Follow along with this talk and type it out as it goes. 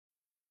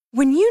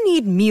When you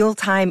need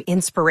mealtime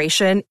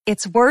inspiration,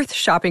 it's worth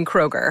shopping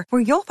Kroger,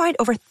 where you'll find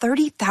over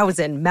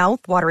 30,000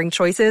 mouth-watering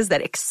choices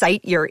that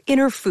excite your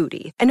inner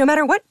foodie. And no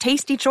matter what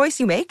tasty choice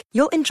you make,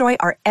 you'll enjoy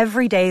our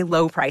everyday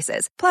low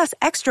prices, plus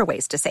extra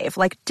ways to save,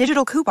 like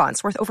digital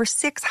coupons worth over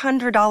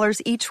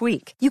 $600 each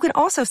week. You can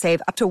also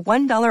save up to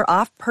 $1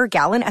 off per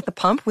gallon at the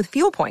pump with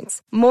fuel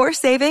points. More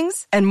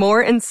savings and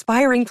more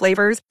inspiring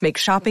flavors make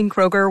shopping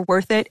Kroger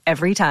worth it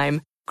every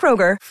time.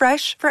 Kroger,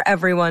 fresh for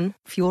everyone.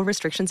 Fuel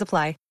restrictions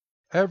apply.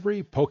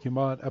 Every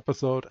Pokemon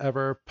Episode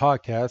Ever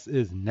podcast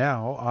is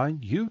now on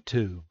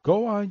YouTube.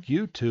 Go on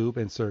YouTube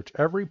and search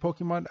Every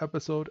Pokemon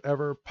Episode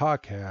Ever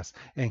podcast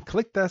and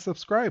click that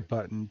subscribe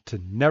button to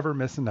never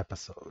miss an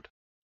episode.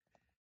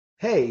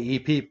 Hey,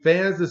 EP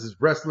fans, this is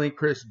Wrestling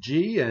Chris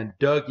G and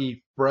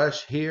Dougie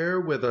Fresh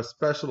here with a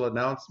special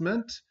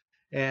announcement.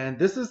 And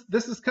this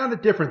is kind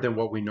of different than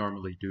what we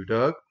normally do,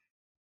 Doug.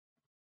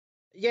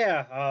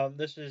 Yeah,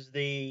 this is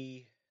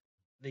the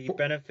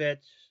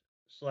benefit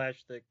 /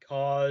 the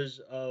cause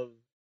of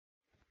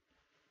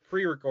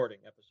pre-recording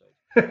episode.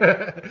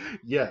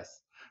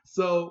 Yes.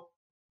 So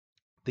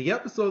the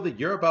episode that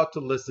you're about to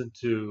listen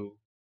to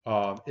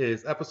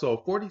is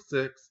episode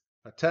 46,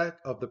 Attack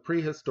of the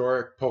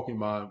Prehistoric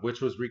Pokemon,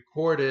 which was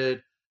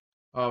recorded.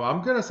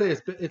 I'm gonna say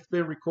it's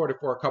been recorded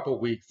for a couple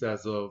weeks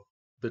as of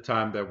the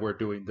time that we're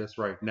doing this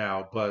right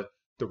now. But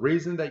the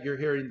reason that you're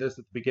hearing this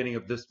at the beginning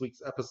of this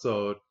week's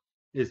episode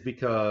is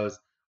because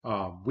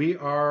we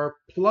are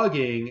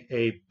plugging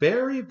a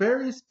very,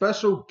 very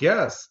special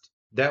guest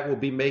that will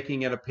be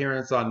making an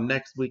appearance on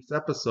next week's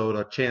episode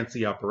of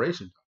Chansey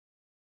Operation.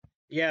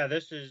 Yeah,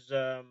 this is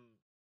a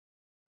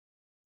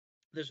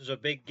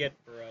big get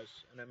for us,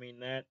 and I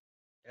mean that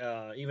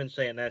even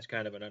saying that's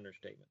kind of an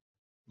understatement.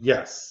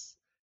 Yes.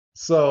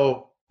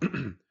 So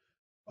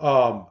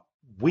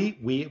we've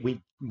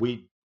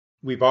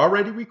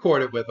already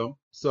recorded with him,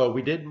 so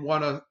we didn't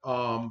want to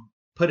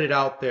put it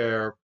out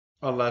there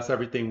unless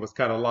everything was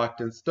kind of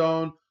locked in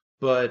stone.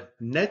 But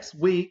next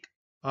week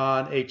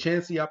on a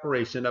Chansey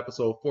Operation,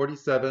 episode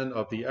 47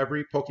 of the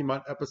Every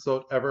Pokemon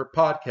Episode Ever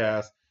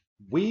podcast,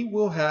 we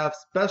will have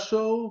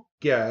special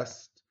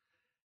guest,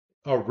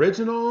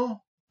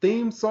 original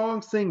theme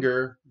song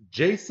singer,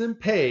 Jason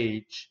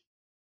Page,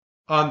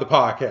 on the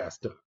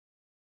podcast.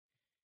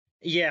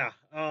 Yeah,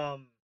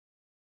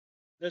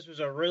 this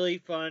was a really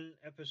fun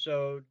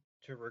episode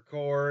to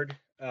record.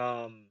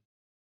 I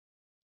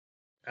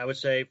would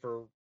say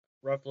for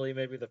roughly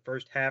maybe the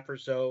first half or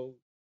so,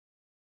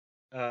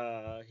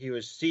 he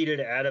was seated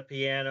at a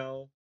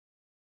piano.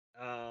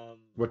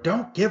 Well,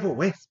 don't give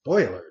away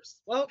spoilers.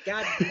 Well,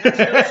 God, that's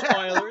no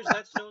spoilers.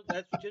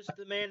 That's just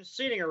the man's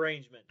seating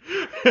arrangement.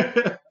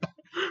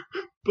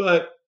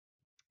 But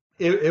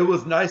it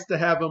was nice to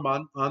have him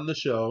on the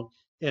show,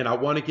 and I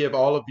want to give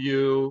all of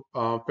you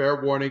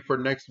fair warning for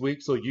next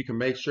week, so you can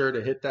make sure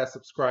to hit that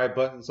subscribe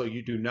button so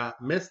you do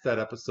not miss that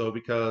episode,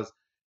 because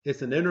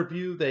it's an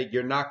interview that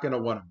you're not going to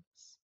want to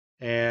miss.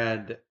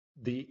 And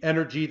the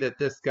energy that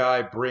this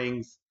guy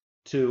brings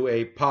to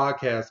a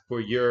podcast for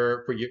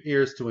your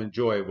ears to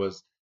enjoy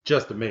was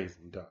just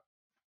amazing, Doug.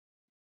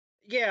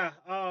 Yeah,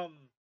 I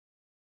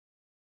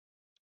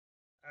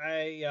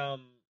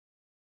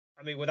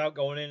mean, without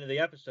going into the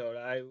episode,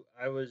 I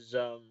was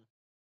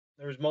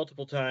there was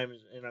multiple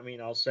times, and I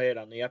mean, I'll say it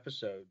on the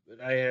episode, but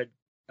I had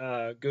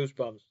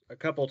goosebumps a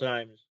couple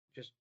times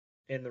just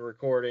in the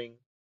recording,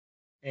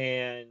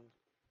 and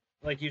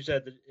like you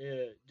said,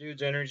 the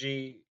dude's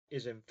energy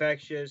is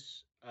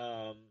infectious.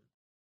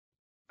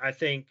 I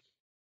think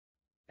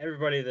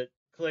everybody that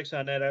clicks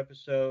on that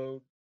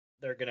episode,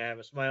 they're going to have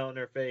a smile on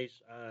their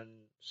face on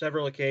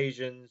several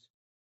occasions.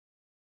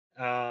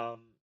 It's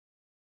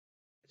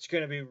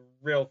going to be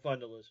real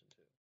fun to listen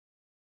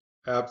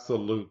to.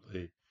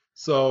 Absolutely.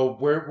 So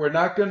we're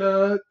not going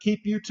to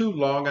keep you too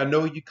long. I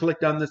know you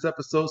clicked on this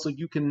episode so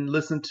you can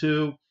listen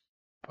to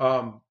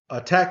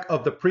Attack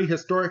of the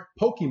Prehistoric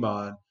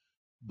Pokemon.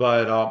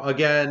 But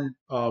again,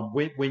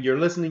 when you're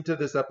listening to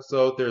this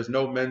episode, there's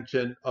no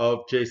mention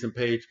of Jason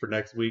Page for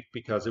next week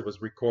because it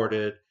was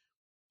recorded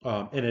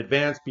in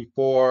advance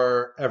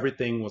before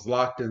everything was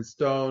locked in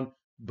stone.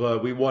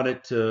 But we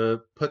wanted to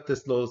put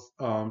this little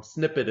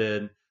snippet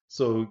in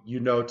so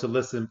you know to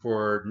listen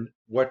for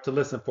what to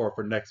listen for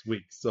next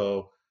week.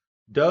 So,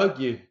 Doug,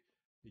 you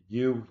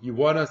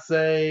want to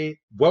say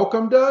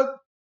welcome, Doug?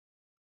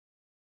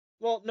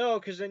 Well, no,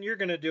 because then you're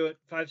going to do it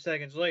 5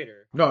 seconds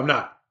later. No, I'm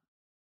not.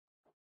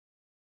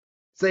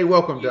 Say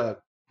welcome, Doug.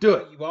 Do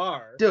it. You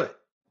are. Do it.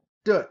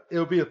 Do it.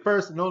 It'll be the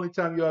first and only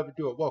time you ever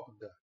do it. Welcome,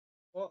 Doug.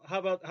 Well, how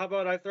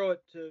about I throw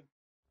it to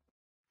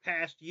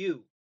past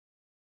you?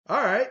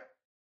 All right.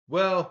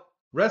 Well,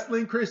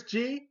 Wrestling Chris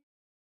G,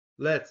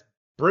 let's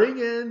bring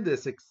in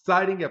this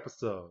exciting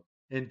episode.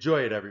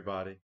 Enjoy it,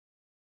 everybody.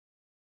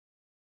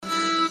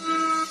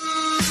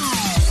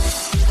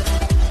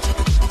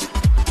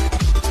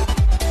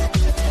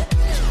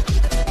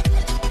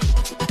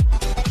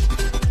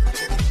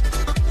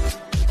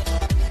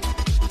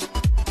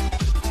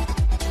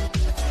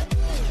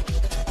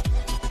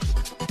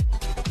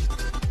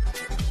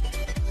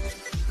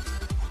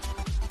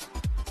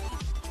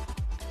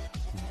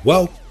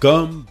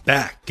 Welcome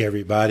back,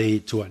 everybody,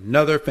 to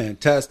another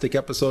fantastic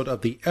episode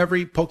of the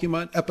Every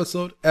Pokemon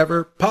Episode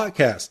Ever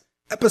podcast,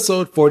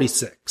 episode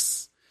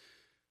 46.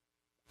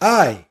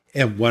 I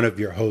am one of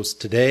your hosts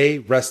today,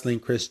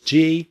 Wrestling Chris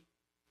G,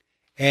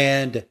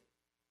 and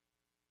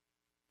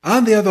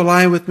on the other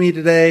line with me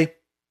today,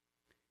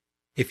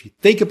 if you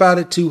think about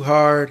it too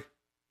hard,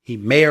 he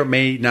may or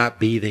may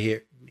not be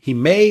here. He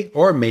may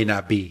or may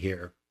not be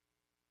here,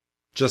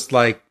 just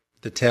like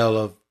the tale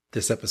of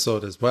this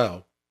episode as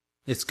well.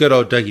 It's good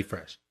old Dougie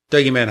Fresh.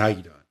 Dougie, man, how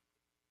you doing?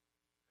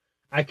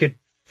 I could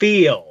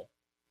feel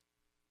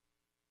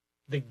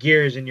the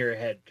gears in your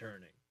head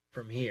turning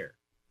from here.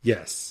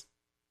 Yes.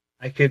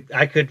 I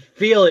could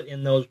feel it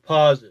in those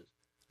pauses.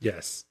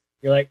 Yes.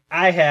 You're like,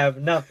 I have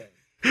nothing.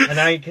 And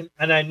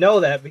I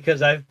know that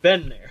because I've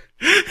been there.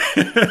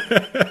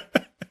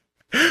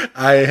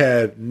 I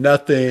had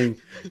nothing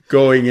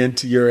going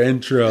into your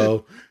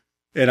intro,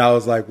 and I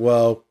was like,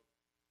 well,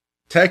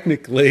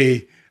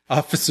 technically,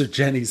 Officer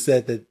Jenny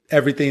said that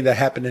everything that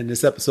happened in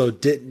this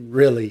episode didn't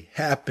really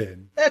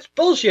happen. That's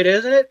bullshit,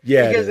 isn't it?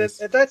 Yeah, because it is.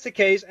 if that's the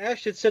case,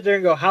 Ash should sit there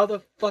and go, how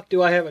the fuck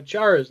do I have a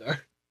Charizard?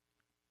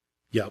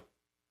 Yep.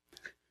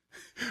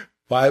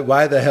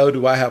 Why the hell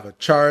do I have a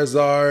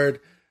Charizard?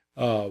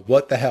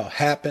 What the hell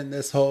happened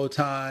this whole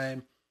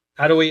time?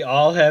 How do we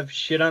all have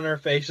shit on our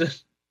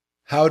faces?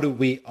 How do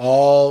we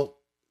all,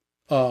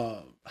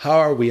 how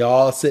are we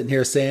all sitting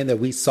here saying that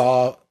we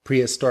saw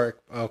prehistoric?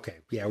 Okay,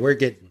 yeah, we're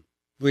getting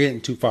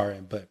too far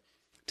in, but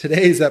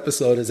today's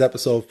episode is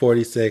episode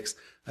 46,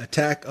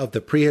 Attack of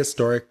the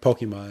Prehistoric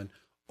Pokemon,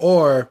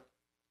 or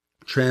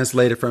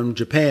translated from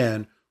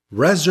Japan,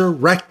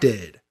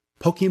 Resurrected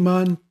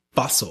Pokemon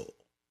Fossil.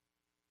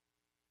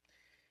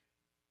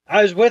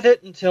 I was with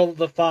it until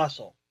the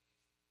fossil.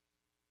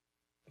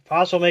 The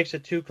fossil makes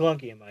it too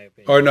clunky, in my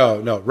opinion. Or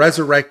no,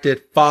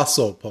 Resurrected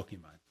Fossil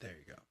Pokemon. There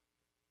you go.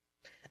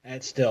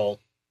 And still,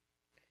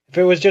 if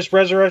it was just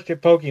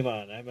Resurrected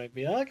Pokemon, I might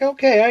be like,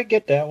 okay, I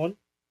get that one.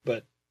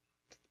 But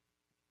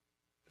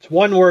it's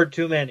one word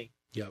too many.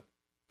 Yep.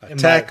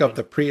 Attack of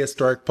the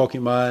Prehistoric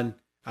Pokemon.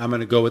 I'm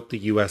going to go with the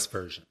US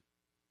version.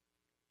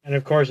 And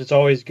of course, it's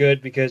always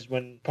good because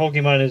when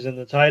Pokemon is in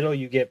the title,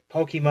 you get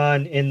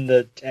Pokemon in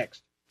the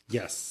text.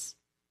 Yes.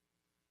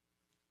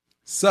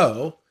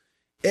 So,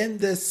 in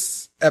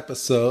this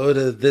episode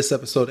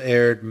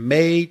aired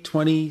May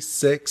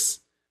 28th,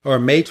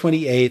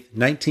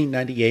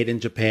 1998 in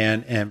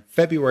Japan, and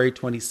February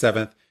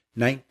 27th,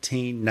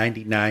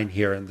 1999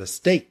 here in the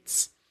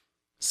States.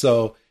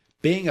 So,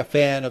 being a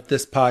fan of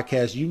this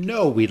podcast, you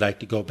know we like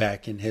to go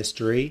back in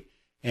history.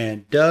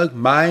 And Doug,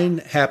 mine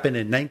happened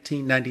in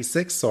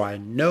 1996, so I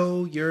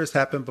know yours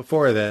happened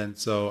before then.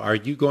 So, are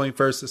you going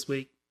first this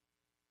week?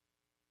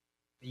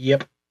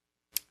 Yep.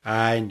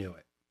 I knew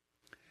it.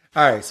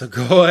 All right, so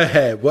go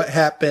ahead. What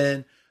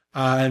happened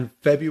on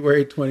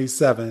February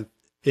 27th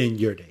in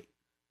your date?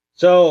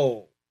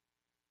 So,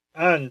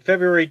 on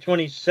February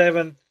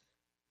 27th,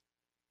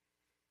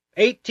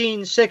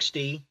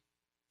 1860.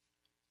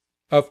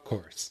 Of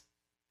course.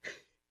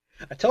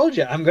 I told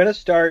you, I'm going to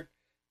start.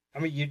 I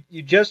mean,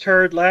 you just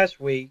heard last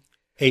week.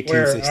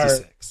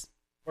 1866.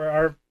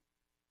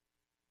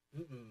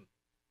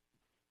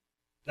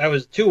 That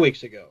was 2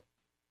 weeks ago.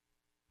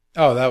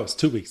 Oh, that was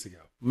 2 weeks ago.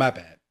 My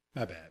bad.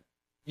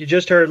 You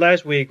just heard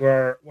last week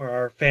where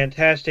our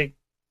fantastic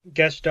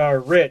guest star,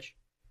 Rich,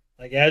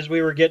 like as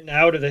we were getting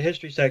out of the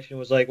history section,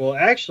 was like, well,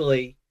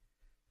 actually,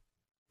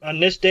 on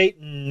this date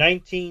in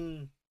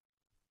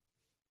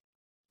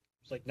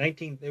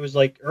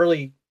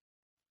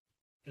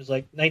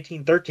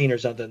 1913 or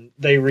something,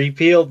 they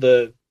repealed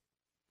the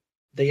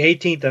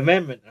 18th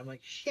Amendment. I'm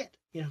like, shit,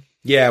 you know.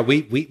 Yeah,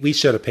 we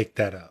should have picked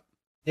that up.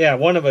 Yeah,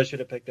 one of us should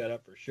have picked that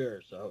up for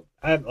sure. So,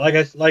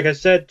 like I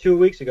said 2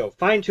 weeks ago,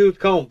 fine-tooth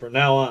comb from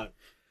now on.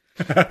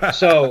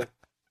 So,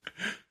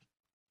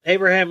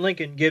 Abraham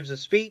Lincoln gives a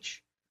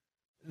speech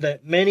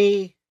that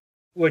many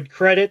would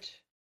credit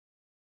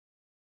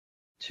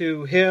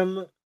to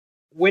him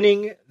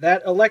winning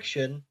that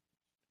election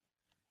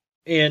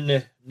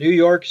in New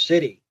York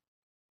City.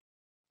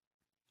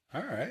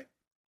 All right.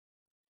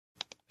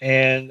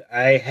 And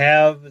I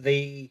have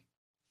the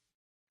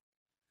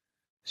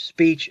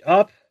speech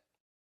up,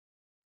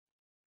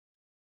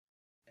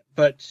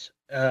 but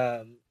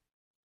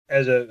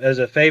as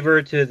a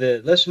favor to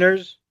the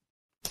listeners,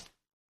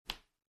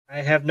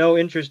 I have no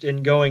interest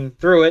in going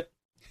through it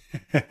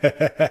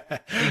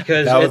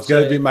because that was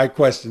going to be my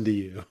question to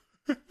you.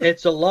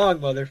 It's a long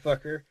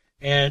motherfucker,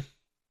 and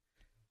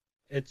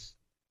it's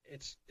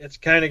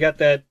kind of got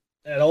that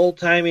old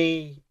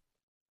timey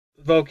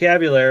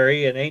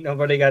vocabulary, and ain't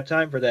nobody got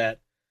time for that.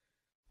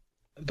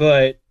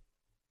 But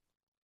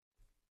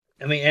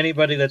I mean,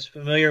 anybody that's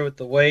familiar with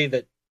the way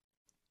that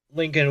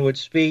Lincoln would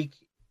speak,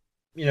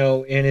 you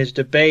know, in his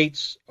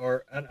debates,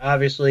 or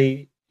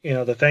obviously, you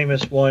know, the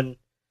famous one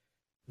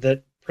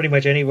that pretty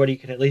much anybody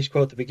can at least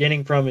quote the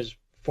beginning from is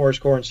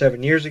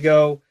 7 years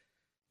ago.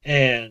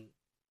 And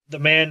the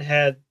man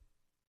had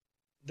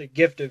the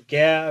gift of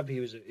gab. He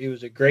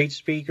was a great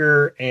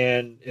speaker.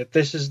 And if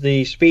this is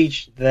the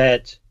speech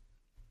that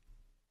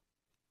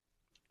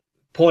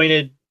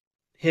pointed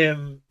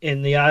him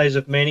in the eyes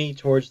of many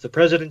towards the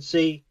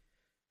presidency.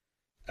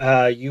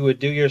 You would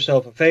do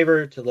yourself a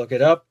favor to look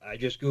it up. I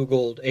just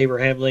Googled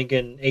Abraham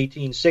Lincoln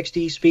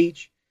 1860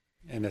 speech.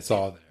 And it's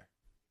all there.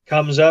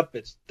 Comes up.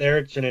 It's there.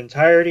 It's in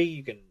entirety.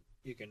 You can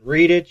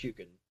read it. You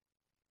can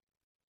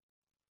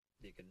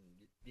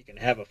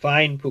have a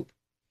fine poop.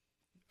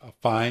 A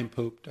fine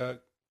poop, Doug.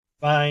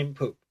 Fine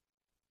poop.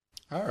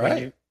 All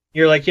right.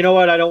 You're like, you know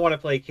what? I don't want to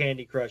play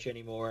Candy Crush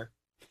anymore.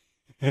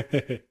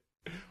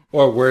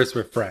 Or Words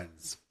with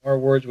Friends. Or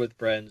Words with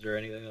Friends or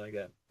anything like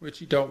that.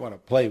 Which you don't want to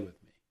play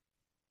with me.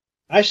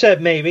 I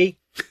said maybe.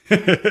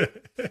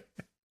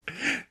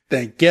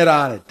 Then get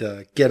on it,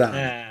 Doug. Get on it.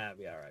 I'll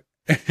be all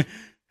right.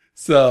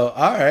 So,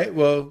 all right.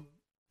 Well,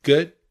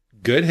 good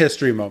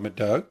history moment,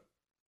 Doug.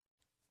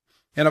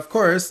 And of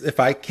course, if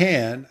I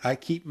can, I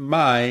keep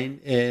mine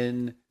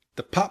in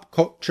the pop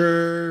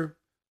culture,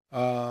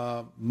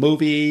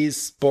 movies,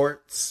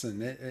 sports,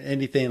 and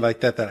anything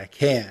like that I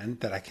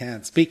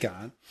can speak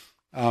on.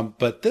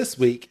 But this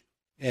week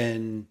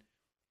in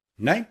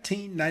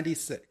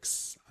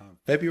 1996, on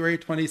February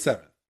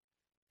 27th,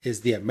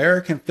 is the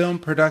American film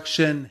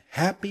production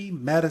Happy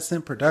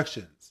Madison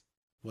Productions,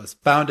 was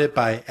founded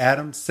by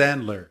Adam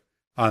Sandler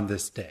on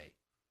this day.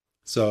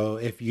 So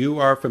if you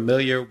are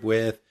familiar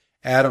with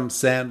Adam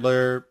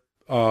Sandler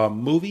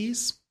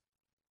movies,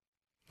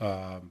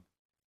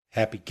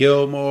 Happy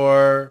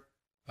Gilmore,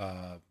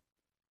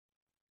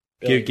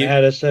 Billy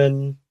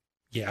Madison.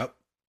 Yep.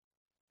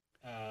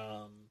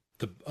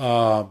 The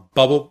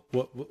Bubble,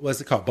 what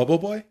was it called? Bubble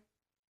Boy?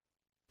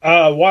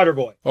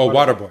 Waterboy. Oh,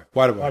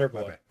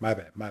 Waterboy. My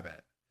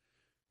bad.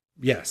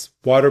 Yes,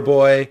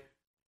 Waterboy.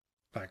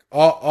 Like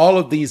all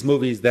of these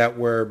movies that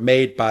were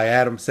made by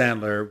Adam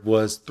Sandler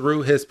was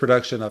through his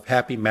production of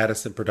Happy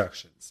Madison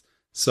Productions.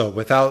 So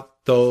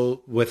without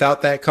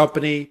that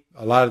company,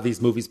 a lot of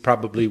these movies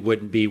probably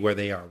wouldn't be where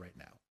they are right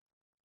now.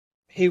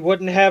 He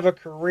wouldn't have a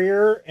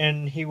career,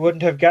 and he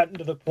wouldn't have gotten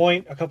to the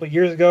point a couple of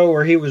years ago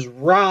where he was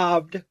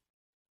robbed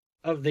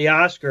of the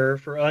Oscar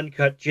for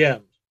Uncut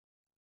Gems.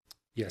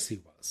 Yes, he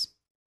was.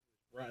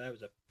 Right, that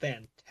was a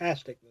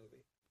fantastic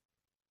movie.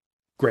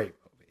 Great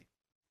movie.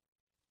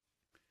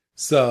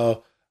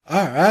 So,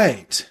 all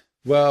right.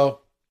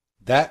 Well,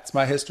 that's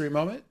my history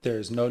moment.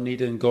 There's no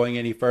need in going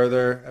any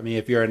further. I mean,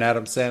 if you're an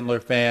Adam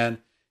Sandler fan,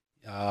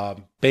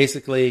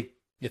 basically,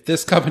 if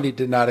this company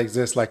did not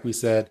exist, like we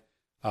said,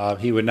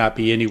 he would not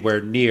be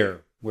anywhere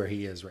near where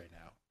he is right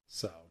now.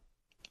 So,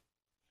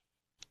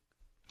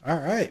 all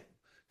right.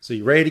 So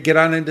you ready to get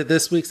on into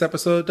this week's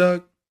episode,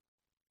 Doug?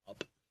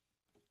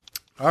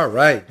 All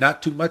right.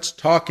 Not too much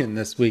talking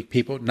this week,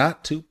 people.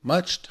 Not too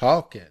much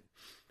talking.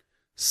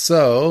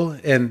 So,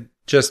 and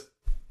just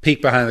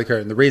peek behind the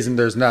curtain. The reason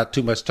there's not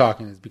too much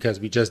talking is because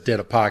we just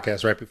did a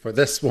podcast right before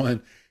this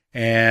one,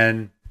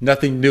 and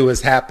nothing new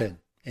has happened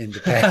in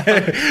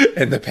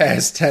the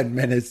past 10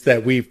 minutes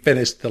that we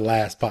finished the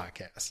last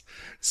podcast.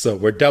 So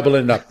we're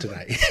doubling up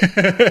tonight.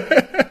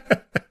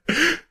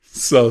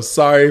 So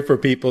sorry for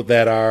people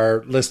that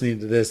are listening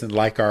to this and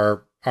like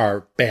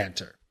our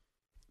banter.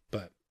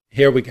 But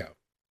here we go.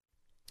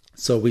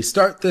 So we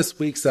start this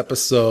week's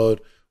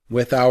episode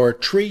with our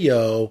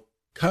trio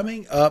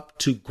coming up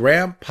to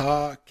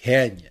Grandpa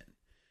Canyon.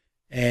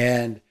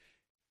 And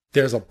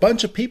there's a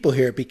bunch of people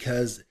here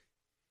because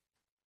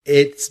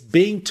it's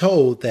being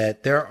told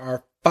that there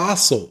are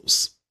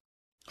fossils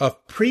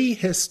of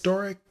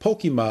prehistoric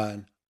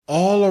Pokemon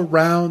all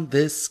around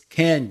this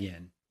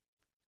canyon,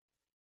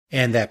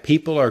 and that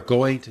people are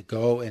going to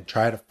go and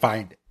try to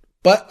find it.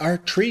 But our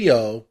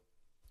trio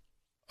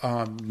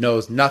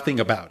knows nothing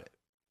about it.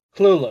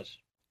 Clueless.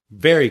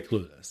 Very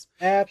clueless.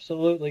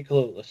 Absolutely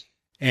clueless.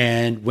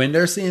 And when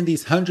they're seeing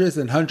these hundreds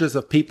and hundreds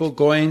of people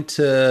going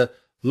to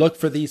look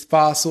for these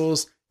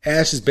fossils,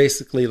 Ash is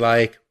basically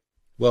like,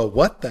 well,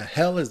 what the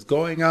hell is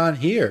going on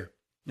here?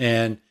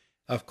 And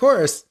of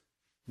course,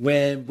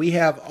 when we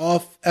have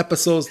off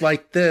episodes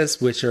like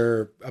this, which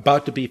are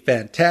about to be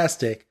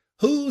fantastic,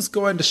 who's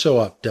going to show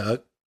up,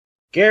 Doug?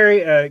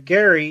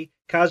 Gary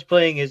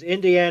cosplaying as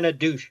Indiana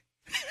Douche.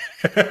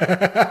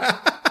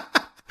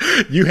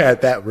 You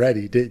had that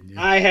ready, didn't you?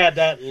 I had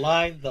that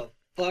lined the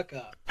fuck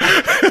up.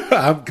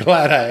 I'm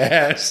glad I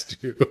asked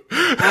you.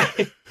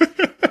 I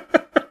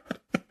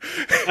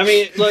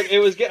mean, look, I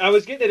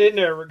was getting it in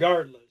there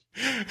regardless.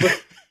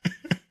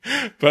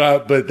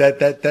 But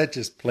that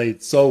just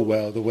played so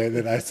well the way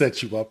that I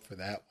set you up for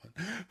that one.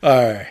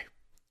 All right.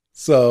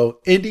 So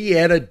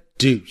Indiana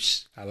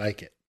Douche. I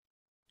like it.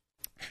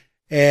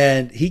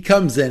 And he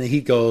comes in and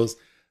he goes,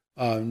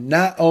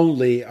 not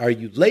only are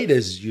you late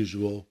as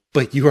usual,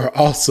 but you are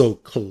also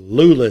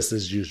clueless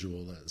as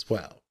usual as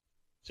well.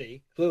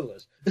 See,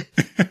 clueless.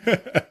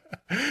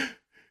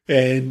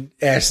 And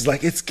Ash is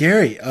like, it's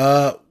Gary.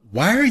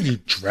 Why are you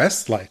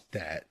dressed like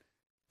that?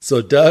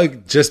 So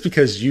Doug, just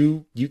because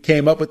you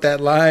came up with that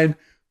line,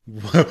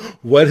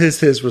 what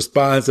is his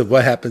response and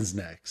what happens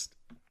next?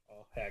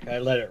 Oh heck, I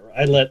let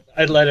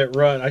it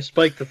run. I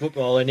spiked the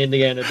football in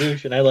Indiana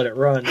Douche and I let it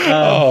run.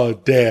 Oh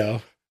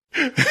damn.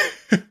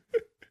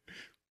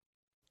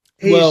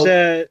 He Well,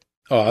 said,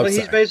 I'm he's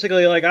sorry.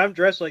 basically like, I'm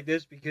dressed like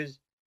this because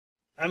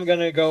I'm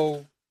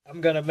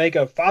gonna make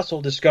a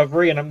fossil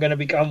discovery and I'm gonna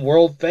become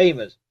world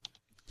famous.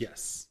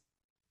 Yes.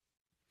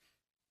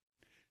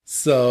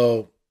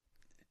 So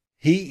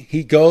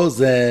he goes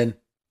in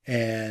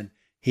and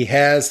he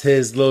has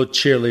his little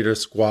cheerleader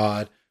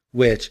squad,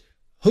 which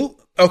who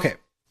okay,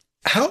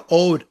 how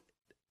old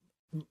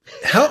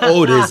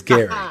is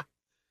Gary?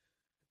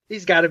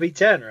 He's got to be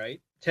 10,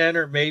 right? 10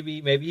 or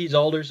maybe he's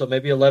older, so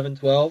maybe 11,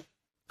 12.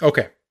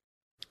 Okay.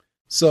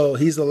 So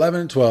he's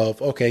 11 and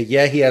 12. Okay,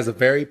 yeah, he has a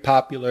very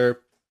popular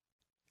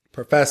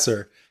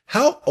professor.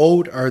 How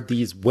old are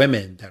these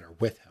women that are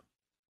with him?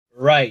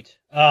 Right.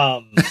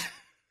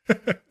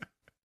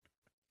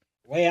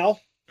 Well,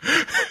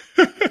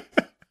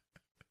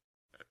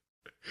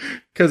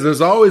 Because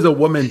there's always a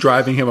woman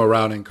driving him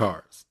around in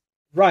cars.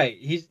 right.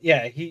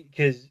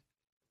 Because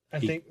I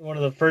think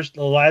the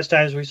last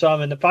times we saw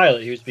him in the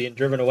pilot, he was being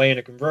driven away in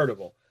a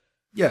convertible.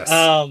 Yes.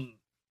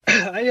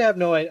 I have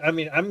no idea. I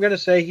mean, I'm going to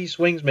say he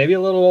swings maybe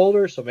a little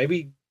older, so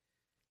maybe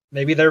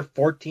they're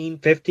 14,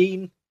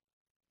 15.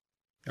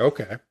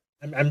 Okay.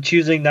 I'm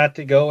choosing not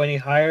to go any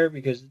higher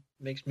because it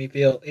makes me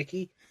feel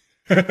icky.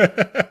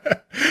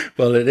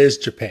 Well, it is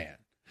Japan.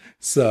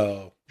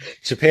 So,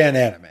 Japan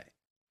anime.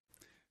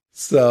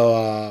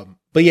 So,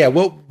 but yeah,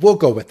 we'll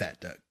go with that,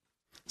 Doug.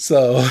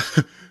 So,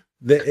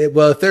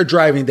 if they're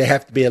driving, they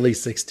have to be at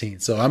least 16.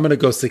 So I'm going to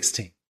go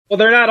 16. Well,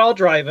 they're not all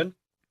driving.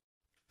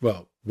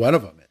 Well, one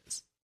of them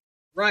is.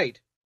 Right.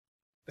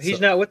 But he's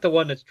So- not with the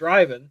one that's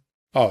driving.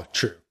 Oh,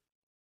 true.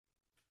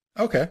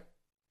 Okay.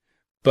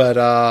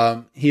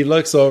 But he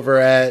looks over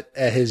at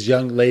his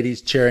young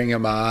ladies cheering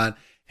him on,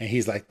 and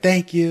he's like,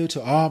 "Thank you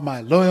to all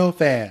my loyal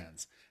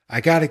fans.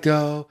 I gotta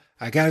go.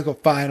 I gotta go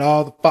find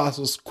all the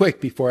fossils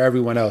quick before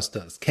everyone else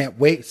does. Can't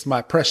waste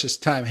my precious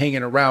time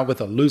hanging around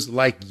with a loser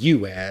like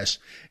you, Ash."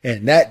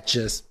 And that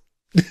just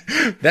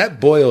that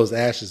boils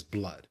Ash's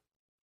blood.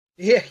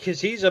 Yeah,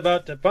 because he's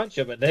about to punch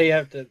him,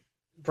 and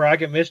Brock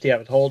and Misty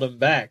have to hold him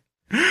back.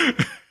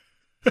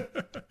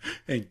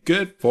 And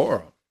good for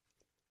him.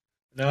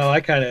 No,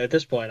 at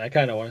this point, I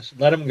kind of want to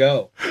let him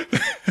go.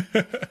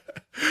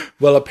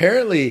 Well,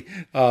 apparently,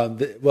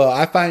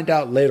 I find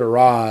out later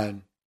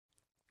on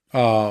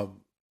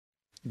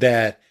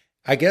that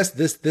I guess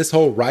this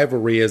whole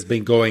rivalry has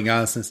been going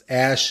on since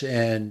Ash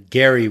and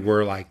Gary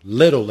were like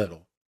little,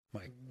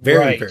 like very,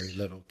 Right. very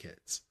little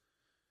kids.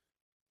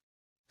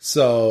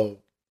 So,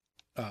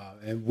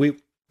 and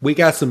we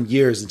got some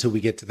years until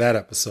we get to that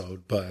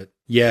episode, but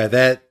yeah,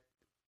 that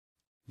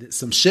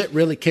some shit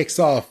really kicks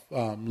off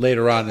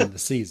later on in the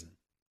season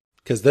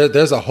because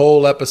there's a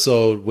whole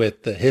episode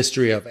with the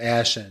history of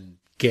Ash and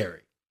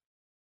Gary.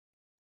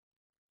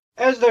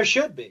 As there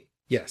should be.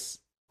 Yes.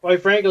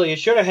 Quite frankly, it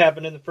should have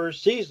happened in the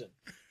first season.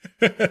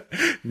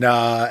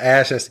 Nah,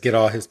 Ash has to get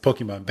all his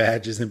Pokemon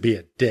badges and be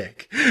a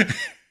dick.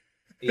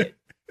 Yeah.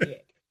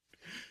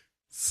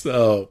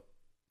 So,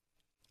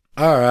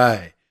 all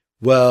right.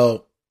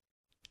 Well,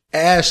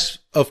 Ash,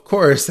 of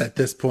course, at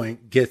this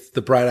point gets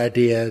the bright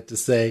idea to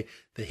say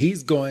that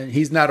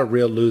he's not a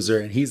real loser,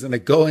 and he's going to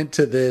go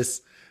into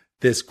this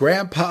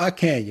Grandpa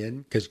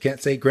Canyon, because you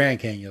can't say Grand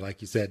Canyon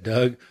like you said,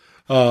 Doug.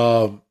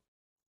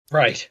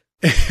 Right.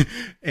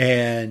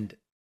 And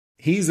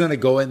he's going to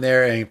go in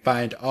there and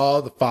find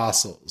all the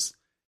fossils.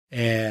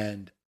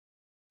 And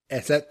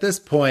it's at this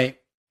point,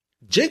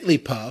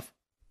 Jigglypuff,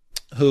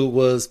 who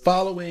was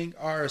following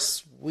our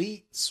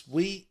sweet,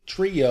 sweet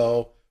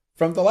trio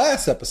from the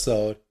last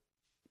episode,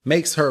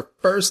 makes her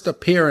first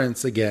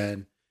appearance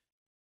again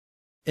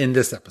in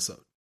this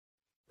episode.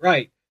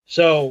 Right.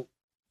 So,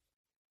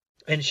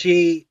 and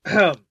she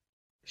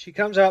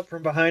comes out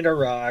from behind a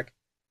rock,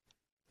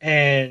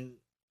 and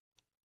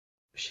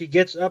she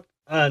gets up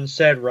on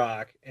said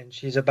rock, and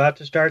she's about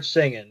to start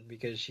singing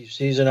because she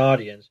sees an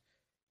audience.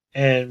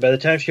 And by the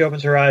time she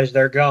opens her eyes,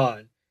 they're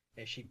gone.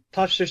 And she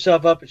puffs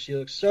herself up, and she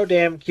looks so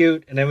damn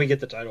cute. And then we get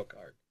the title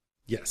card.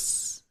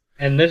 Yes.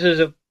 And this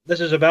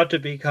is about to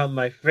become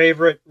my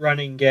favorite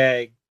running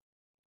gag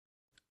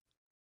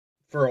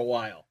for a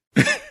while.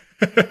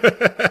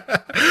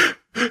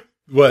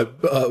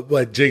 What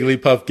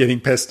Jigglypuff getting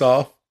pissed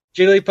off?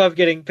 Jigglypuff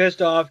getting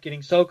pissed off,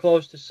 getting so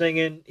close to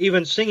singing,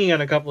 even singing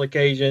on a couple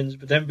occasions,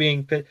 but then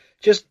being pissed.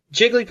 Just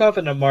Jigglypuff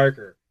and a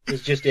marker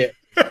is just it.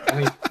 I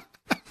mean,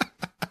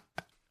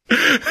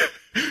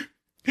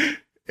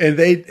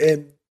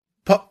 and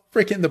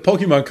freaking the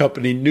Pokemon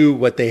Company knew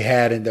what they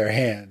had in their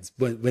hands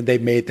when they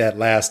made that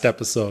last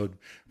episode,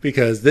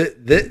 because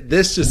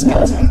this just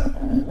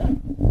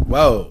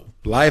whoa,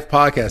 live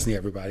podcasting,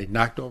 everybody,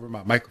 knocked over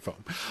my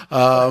microphone.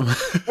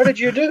 what did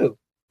you do?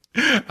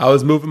 I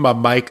was moving my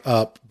mic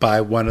up by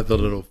one of the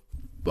little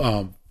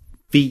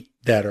feet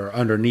that are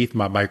underneath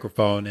my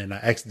microphone, and I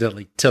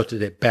accidentally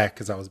tilted it back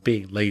because I was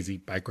being lazy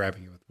by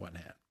grabbing it with one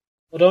hand.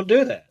 Well, don't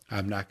do that.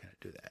 I'm not going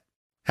to do that.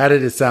 How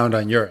did it sound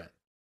on your end?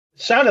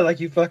 It sounded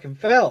like you fucking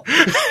fell.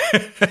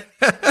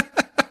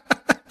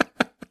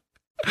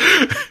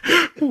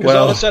 Because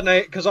all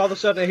of a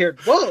sudden I heard,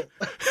 whoa.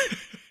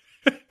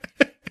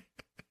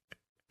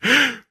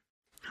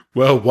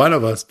 Well, one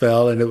of us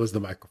fell, and it was the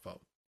microphone.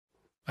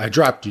 I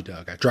dropped you,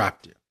 Doug. I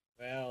dropped you.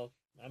 Well,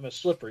 I'm a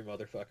slippery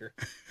motherfucker.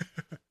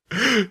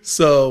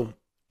 So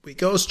we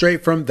go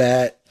straight from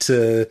that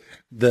to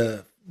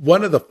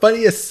one of the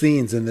funniest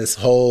scenes in this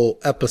whole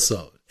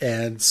episode,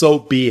 and so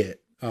be it.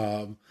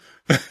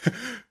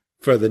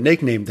 For the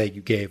nickname that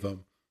you gave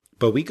him.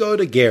 But we go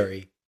to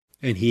Gary,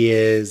 and he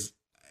has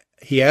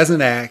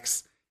an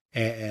axe,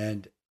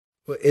 and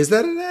is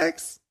that an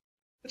axe?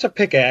 It's a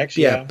pickaxe.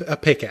 Yeah, a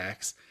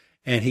pickaxe.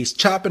 And he's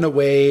chopping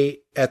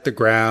away at the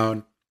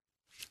ground,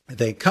 and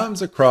then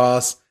comes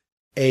across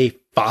a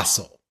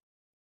fossil.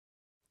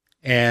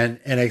 And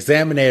an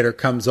examiner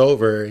comes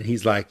over, and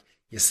he's like,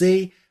 you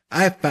see,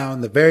 I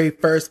found the very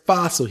first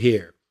fossil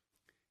here.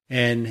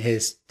 And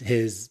his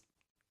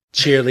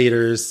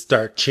cheerleaders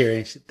start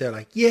cheering. They're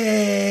like,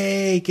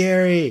 yay,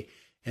 Gary.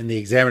 And the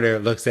examiner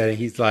looks at it.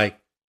 He's like,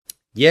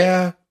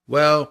 yeah,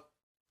 well,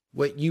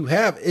 what you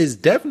have is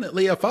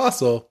definitely a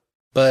fossil,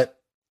 but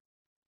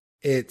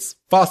it's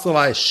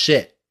fossilized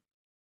shit.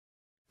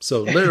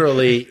 So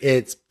literally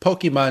it's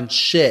Pokemon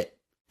shit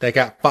that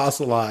got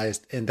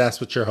fossilized, and that's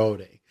what you're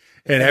holding.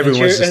 And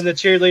everyone's and the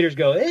cheerleaders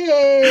go,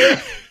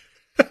 hey.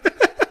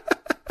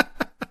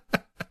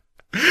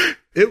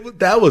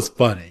 That was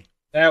funny.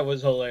 That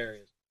was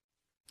hilarious.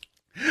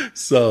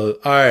 So,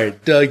 all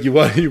right, Doug, you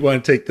want to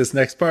take this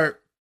next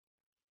part?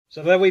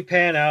 So then we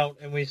pan out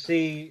and we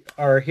see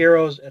our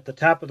heroes at the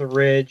top of the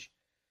ridge.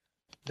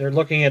 They're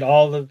looking at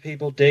all the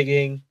people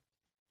digging,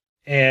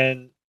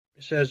 and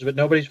it says, but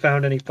nobody's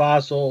found any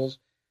fossils.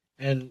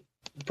 And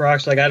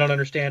Brock's like, I don't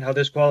understand how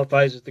this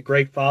qualifies as the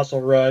Great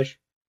Fossil Rush.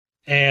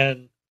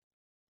 And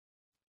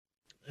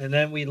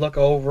then we look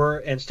over,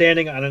 and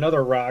standing on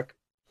another rock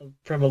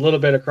from a little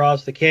bit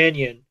across the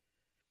canyon,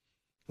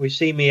 we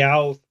see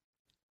Meowth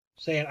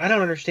saying, I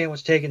don't understand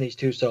what's taking these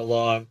two so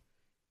long.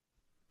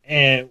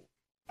 And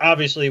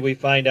obviously we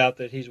find out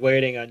that he's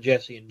waiting on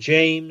Jesse and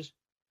James.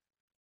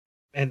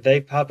 And they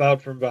pop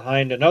out from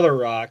behind another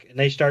rock, and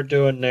they start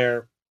doing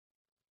their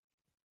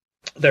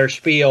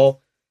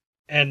spiel.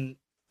 And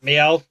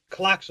Meowth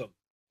clocks them.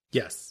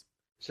 Yes.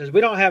 Says,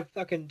 we don't have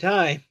fucking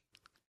time.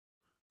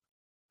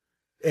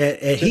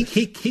 And he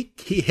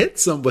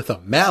hits him with a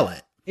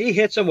mallet. He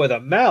hits him with a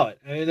mallet.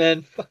 And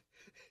then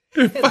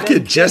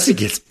fucking Jesse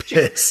gets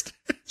pissed.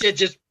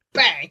 Just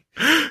bang.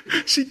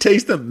 She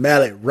takes the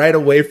mallet right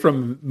away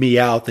from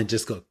Meowth and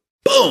just goes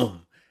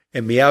boom.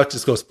 And Meowth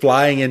just goes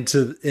flying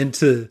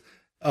into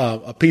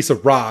a piece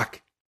of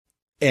rock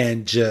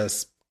and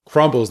just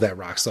crumbles that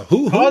rock. So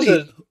who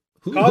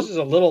causes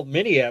a little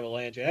mini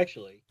avalanche,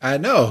 actually. I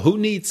know. Who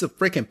needs a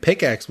freaking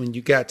pickaxe when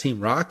you got Team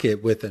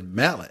Rocket with a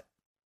mallet?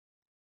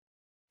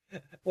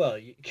 Well,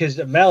 because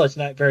the mallet's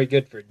not very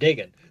good for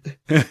digging.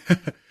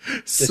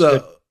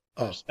 So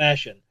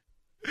smashing.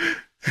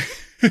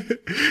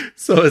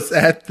 So it's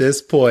at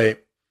this point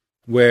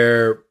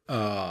where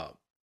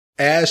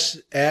Ash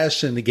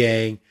and the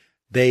gang,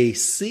 they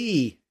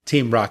see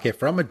Team Rocket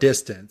from a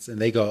distance,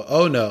 and they go,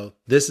 oh no,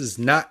 this is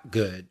not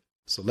good.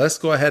 So let's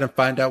go ahead and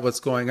find out what's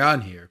going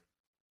on here.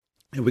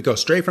 And we go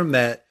straight from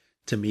that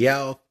to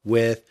Meowth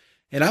with,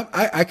 and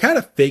I kind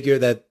of figure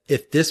that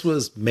if this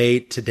was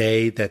made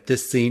today, that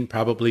this scene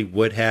probably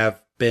would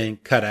have been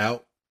cut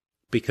out,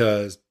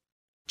 because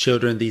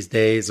children these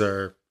days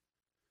are...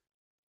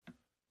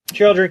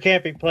 Children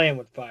can't be playing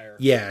with fire.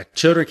 Yeah,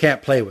 children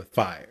can't play with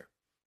fire.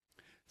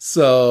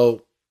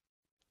 So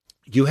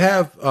you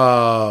have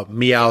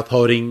Meowth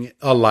holding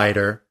a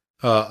lighter,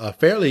 a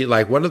fairly,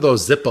 like one of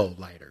those Zippo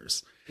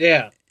lighters.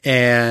 Yeah.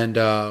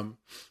 And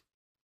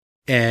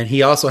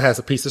he also has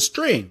a piece of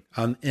string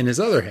in his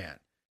other hand.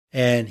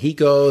 And he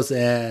goes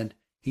and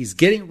he's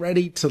getting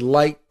ready to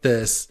light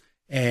this.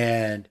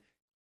 And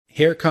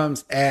here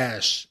comes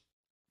Ash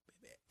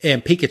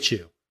and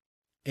Pikachu.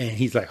 And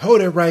he's like, hold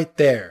it right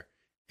there.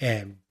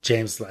 And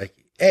James is like,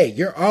 hey,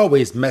 you're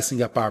always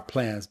messing up our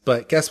plans.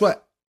 But guess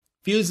what?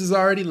 Fuse is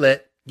already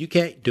lit. You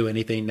can't do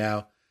anything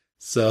now.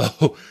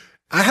 So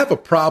I have a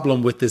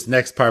problem with this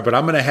next part, but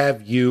I'm going to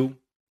have you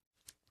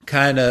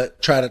kind of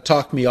try to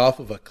talk me off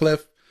of a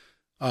cliff.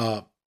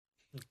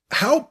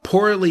 How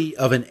poorly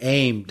of an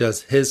aim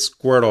does his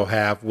Squirtle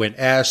have when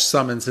Ash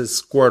summons his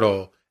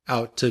Squirtle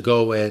out to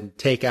go and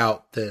take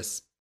out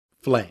this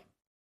flame?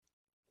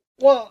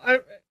 Well,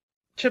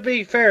 to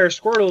be fair,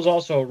 Squirtle's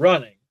also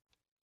running.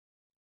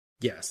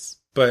 Yes,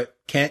 but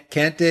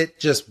can't it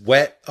just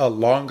wet a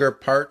longer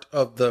part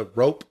of the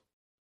rope?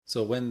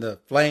 So when the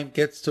flame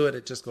gets to it,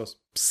 it just goes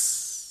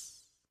psst.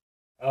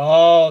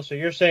 Oh, so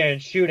you're saying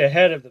shoot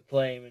ahead of the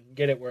flame and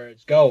get it where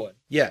it's going.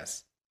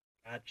 Yes.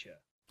 Gotcha.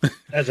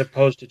 As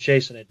opposed to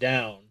chasing it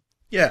down.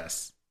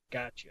 Yes.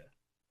 Gotcha.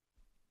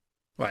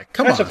 Like,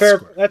 come on. That's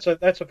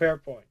a fair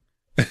point.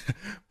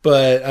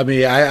 But I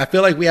mean, I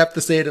feel like we have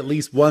to say it at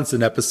least once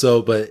an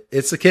episode, but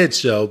it's a kid's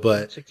show,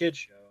 but it's a kid's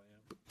show.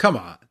 Yeah. Come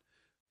on.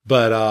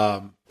 But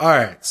all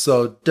right.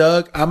 So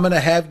Doug, I'm going to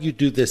have you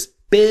do this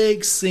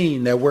big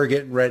scene that we're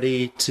getting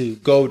ready to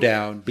go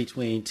down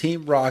between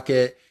Team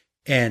Rocket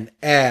and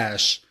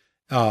Ash,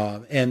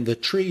 and the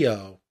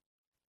trio.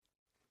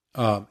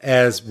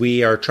 as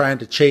we are trying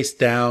to chase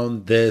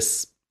down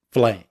this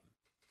flame.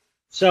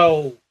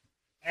 So,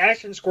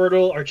 Ash and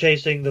Squirtle are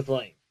chasing the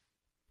flame.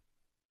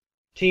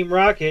 Team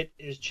Rocket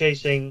is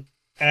chasing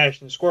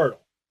Ash and Squirtle.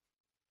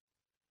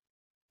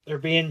 They're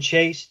being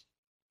chased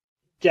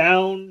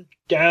down,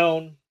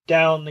 down,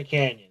 down the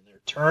canyon.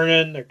 They're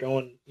turning, they're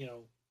going,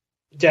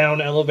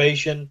 down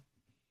elevation.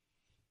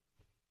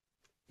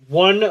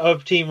 One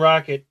of Team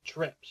Rocket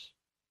trips,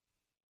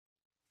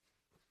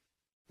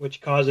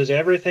 which causes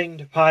everything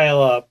to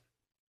pile up,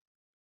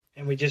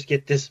 and we just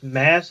get this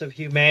mass of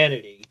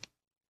humanity.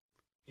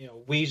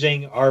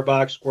 Weezing,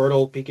 Arbok,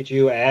 Squirtle,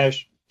 Pikachu,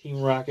 Ash,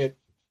 Team Rocket.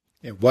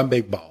 In one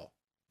big ball.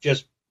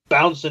 Just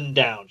bouncing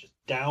down, just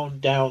down,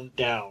 down,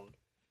 down.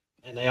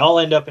 And they all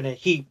end up in a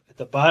heap at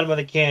the bottom of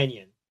the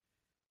canyon.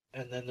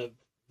 And then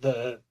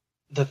the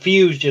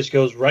fuse just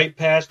goes right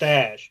past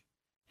Ash.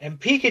 And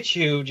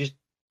Pikachu just...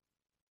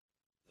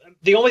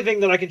 The only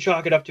thing that I can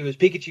chalk it up to is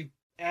Pikachu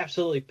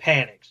absolutely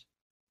panics.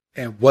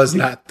 And was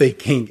not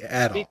thinking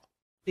at all.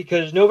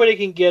 Because nobody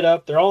can get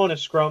up. They're all in a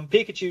scrum.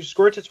 Pikachu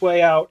squirts its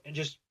way out and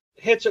just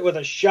hits it with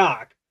a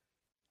shock.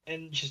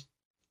 And just...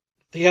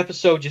 The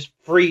episode just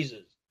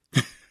freezes.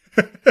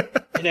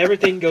 And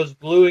everything goes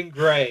blue and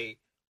gray.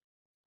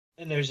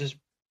 And there's this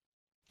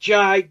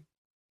gigantic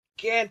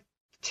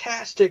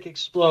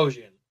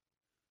explosion.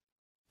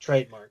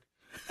 Trademark.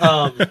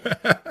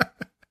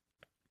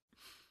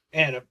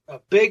 And a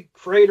big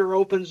crater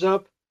opens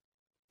up.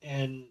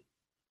 And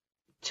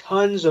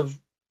tons of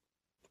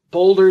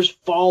boulders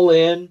fall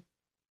in.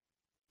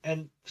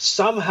 And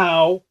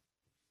somehow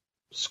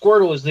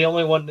Squirtle is the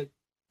only one that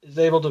is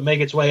able to make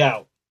its way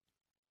out.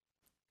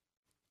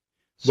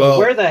 So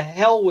where the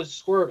hell was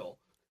Squirtle?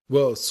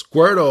 Well,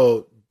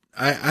 Squirtle,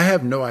 I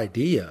have no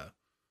idea.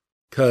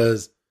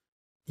 Because,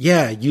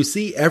 you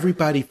see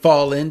everybody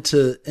fall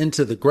into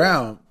the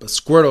ground, but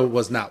Squirtle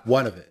was not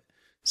one of it.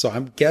 So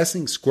I'm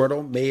guessing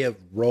Squirtle may have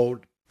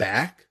rolled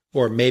back,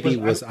 or maybe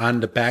was on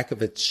the back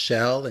of its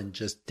shell and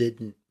just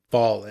didn't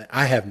fall in.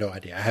 I have no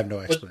idea. I have no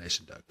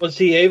explanation, Doug. Was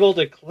he able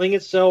to cling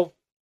itself?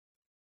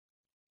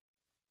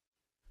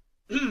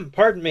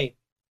 Pardon me.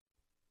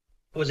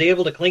 Was he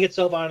able to cling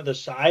itself onto the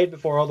side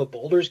before all the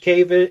boulders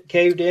caved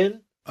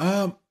in?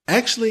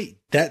 Actually,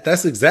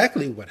 that's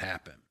exactly what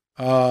happened.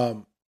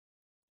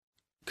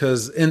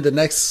 Because in the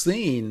next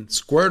scene,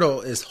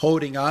 Squirtle is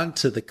holding on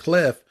to the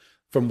cliff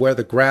from where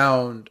the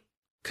ground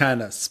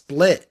kind of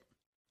split.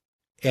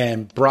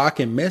 And Brock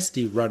and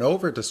Misty run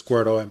over to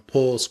Squirtle and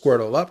pull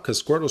Squirtle up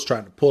because Squirtle's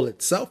trying to pull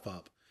itself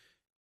up.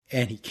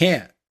 And he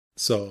can't.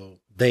 So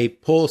they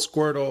pull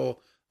Squirtle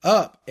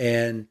up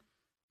and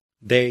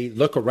they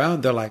look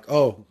around. They're like,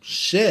 oh,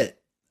 shit.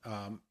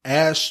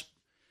 Ash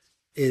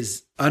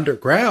is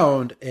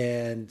underground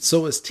and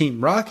so is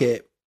Team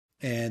Rocket.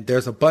 And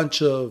there's a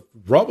bunch of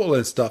rubble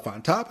and stuff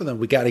on top of them.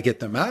 We got to get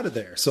them out of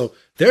there. So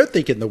they're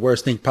thinking the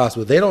worst thing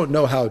possible. They don't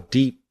know how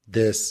deep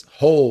this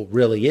hole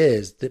really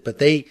is, but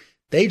they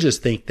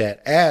just think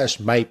that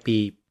Ash might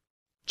be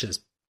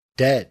just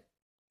dead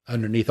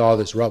underneath all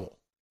this rubble.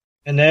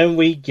 And then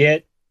we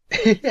get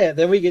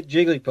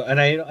Jigglypuff. And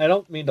I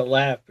don't mean to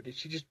laugh, but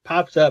she just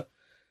pops up.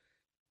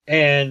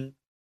 And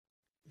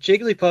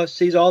Jigglypuff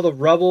sees all the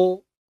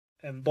rubble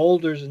and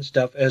boulders and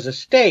stuff as a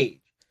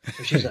stage.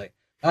 So she's like,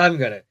 I'm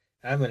gonna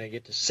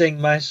get to sing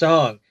my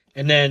song.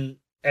 And then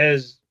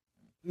as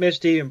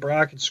Misty and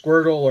Brock and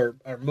Squirtle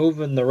are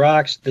moving the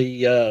rocks,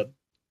 the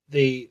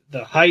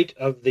height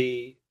of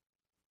the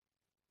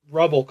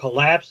rubble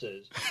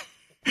collapses.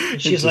 And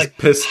she's like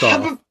pissed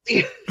off.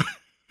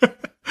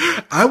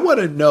 I want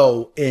to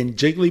know in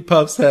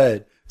Jigglypuff's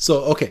head.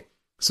 So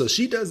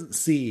she doesn't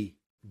see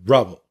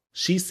rubble.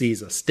 She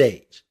sees a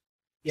stage.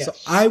 Yes. So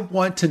I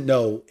want to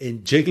know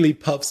in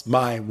Jigglypuff's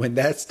mind when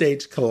that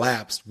stage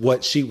collapsed,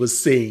 what she was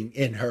seeing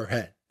in her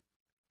head.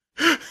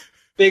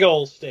 Big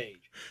old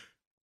stage.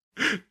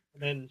 And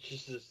then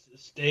just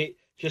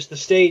the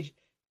stage.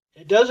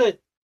 It doesn't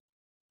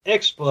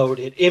explode.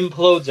 It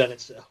implodes on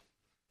itself.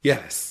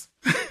 Yes.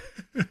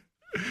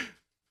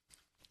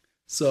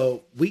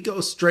 So we go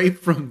straight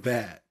from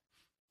that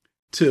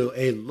to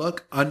a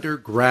look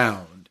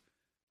underground.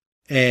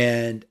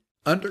 And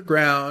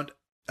underground,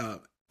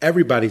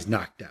 everybody's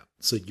knocked out.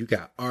 So you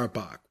got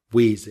Arbok,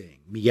 Weezing,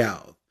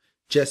 Meowth.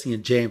 Jesse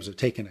and James are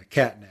taking a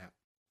cat nap.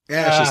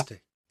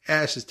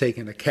 Ash is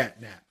taking a cat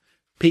nap.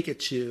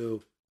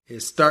 Pikachu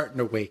is starting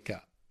to wake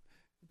up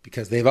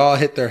because they've all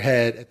hit their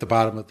head at the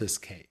bottom of this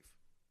cave.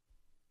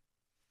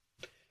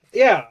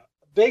 Yeah,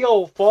 big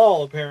old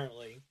fall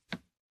apparently.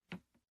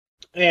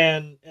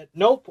 And at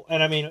no point,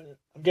 and I mean,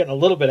 I'm getting a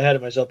little bit ahead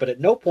of myself, but at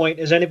no point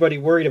is anybody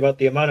worried about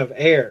the amount of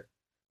air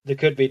that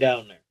could be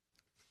down there.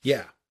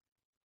 Yeah.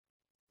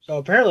 So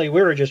apparently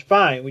we were just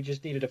fine. We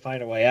just needed to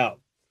find a way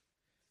out.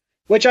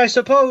 Which I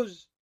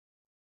suppose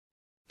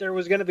there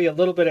was going to be a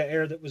little bit of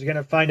air that was going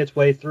to find its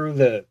way through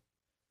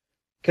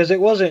because it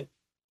wasn't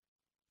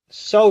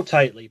so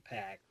tightly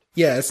packed.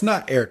 Yeah, it's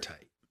not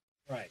airtight.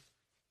 Right.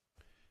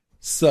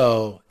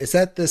 So it's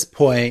at this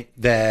point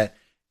that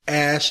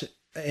Ash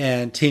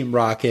and Team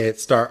Rocket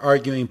start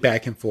arguing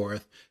back and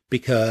forth.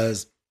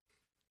 because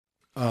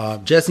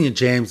Jesse and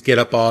James get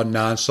up all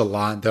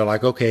nonchalant. They're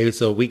like, okay,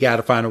 so we got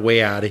to find a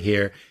way out of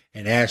here.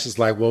 And Ash is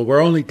like, well,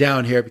 we're only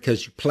down here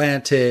because you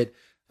planted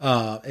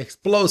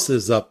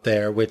explosives up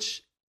there,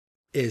 which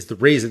is the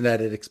reason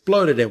that it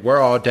exploded. And we're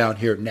all down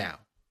here now.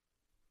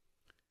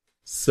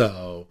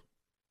 So,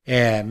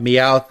 and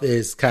Meowth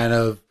is kind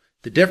of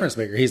the difference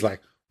maker. He's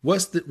like,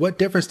 what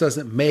difference does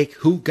it make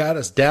who got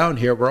us down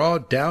here? We're all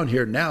down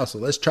here now. So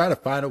let's try to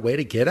find a way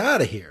to get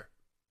out of here.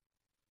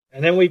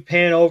 And then we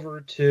pan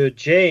over to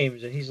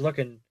James, and he's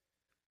looking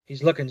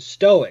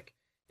stoic.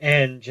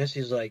 And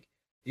Jesse's like,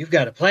 "You've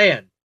got a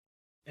plan."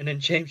 And then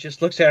James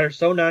just looks at her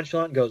so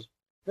nonchalant and goes,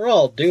 "We're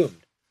all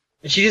doomed."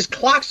 And she just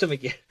clocks him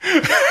again.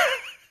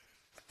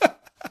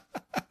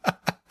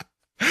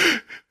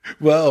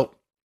 Well,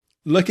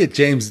 look at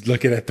James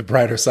looking at the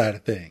brighter side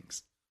of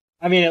things.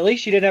 I mean, at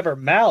least she didn't have her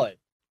mallet.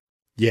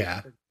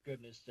 Yeah. For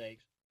goodness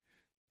sakes.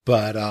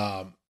 But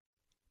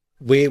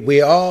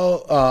we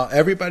all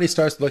everybody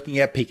starts looking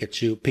at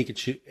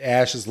Pikachu.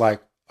 Ash is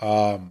like,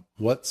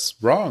 what's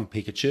wrong,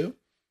 Pikachu?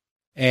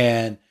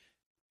 And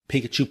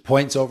Pikachu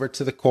points over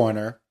to the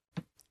corner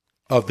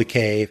of the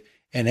cave,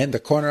 and in the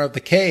corner of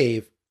the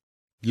cave,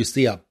 you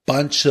see a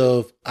bunch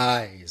of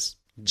eyes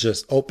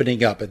just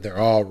opening up, and they're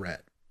all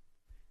red.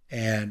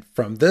 And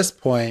from this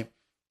point,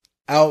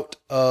 out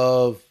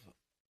of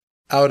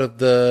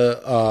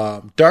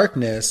the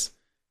darkness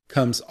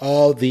comes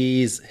all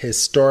these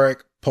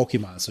historic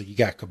Pokemon. So you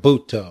got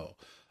Kabuto.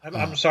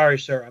 I'm sorry,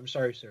 sir.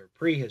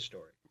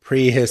 Prehistoric.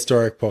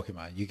 Prehistoric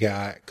Pokemon. You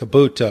got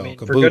Kabuto. I mean,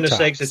 for goodness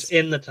sakes, it's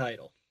in the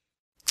title.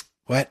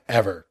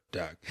 Whatever,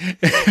 Doug.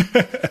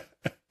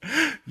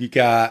 You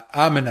got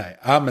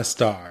Ammonite,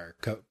 Amistar,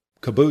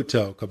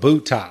 Kabuto,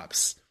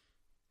 Kabutops.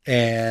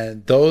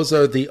 And those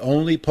are the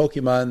only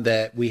Pokemon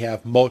that we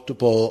have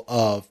multiple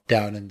of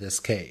down in this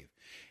cave.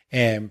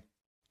 And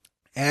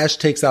Ash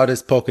takes out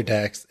his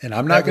Pokedex, and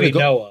I'm not going to go.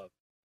 Know of.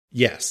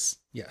 Yes.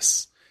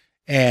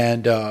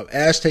 And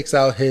Ash takes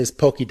out his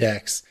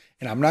Pokedex,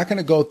 and I'm not going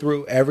to go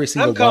through every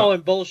single one. I'm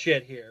calling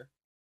bullshit here.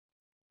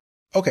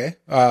 Okay.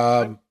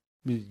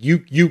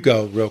 You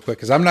go real quick,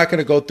 because I'm not going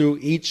to go through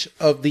each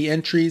of the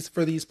entries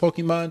for these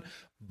Pokemon,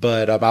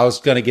 but I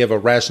was going to give a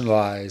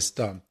rationalized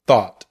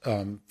thought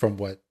from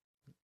what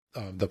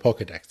the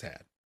Pokedex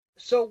had.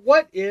 So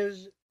what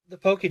is the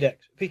Pokedex?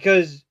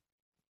 Because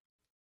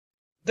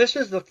this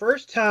is the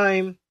first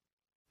time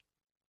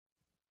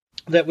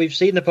that we've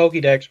seen the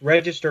Pokedex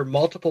register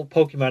multiple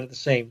Pokemon at the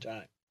same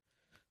time.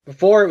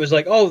 Before it was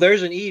like, oh,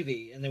 there's an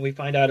Eevee, and then we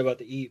find out about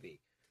the Eevee.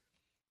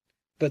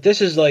 But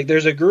this is like,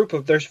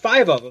 there's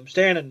 5 of them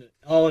standing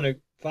all in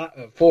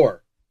a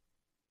 4.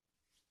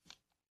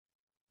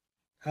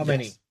 How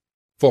many?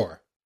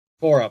 4.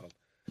 4 of them.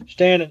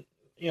 Standing,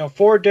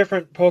 4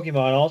 different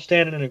Pokemon all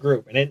standing in a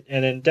group. And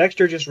then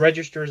Dexter just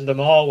registers them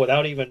all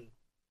without even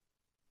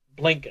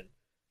blinking.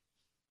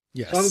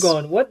 Yes. So I'm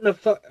going, what in the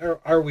fuck?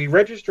 Are we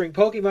registering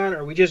Pokemon? Or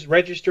are we just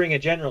registering a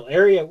general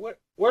area? What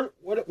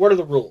are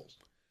the rules?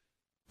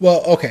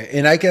 Well, okay.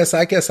 And I guess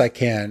I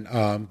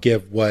can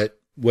give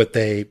what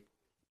they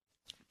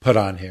put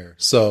on here.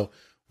 So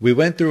we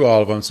went through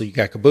all of them. So you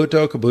got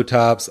Kabuto,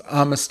 Kabutops,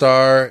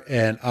 Amistar,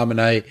 and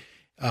Ammonite.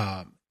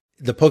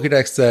 The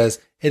Pokedex says,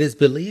 it is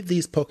believed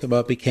these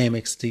Pokemon became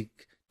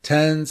extinct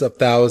tens of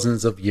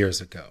thousands of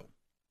years ago.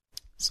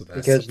 So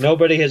that's because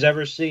nobody has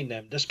ever seen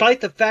them,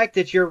 despite the fact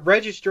that you're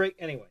registering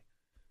anyway.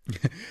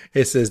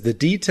 It says the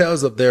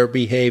details of their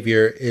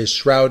behavior is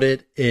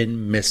shrouded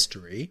in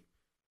mystery.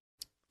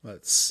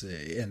 Let's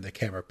see. And the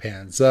camera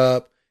pans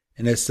up,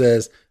 and it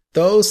says,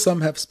 though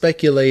some have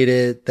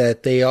speculated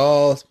that they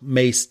all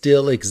may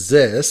still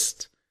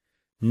exist,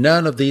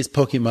 none of these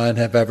Pokemon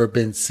have ever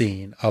been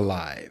seen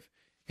alive.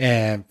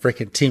 And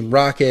freaking Team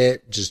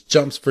Rocket just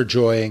jumps for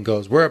joy and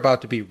goes, we're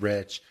about to be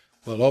rich.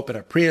 We'll open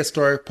a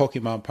prehistoric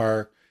Pokemon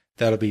park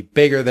that'll be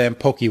bigger than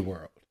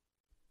Pokeworld.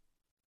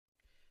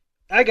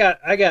 I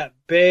got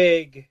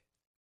big,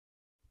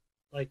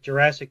 like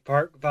Jurassic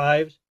Park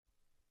vibes.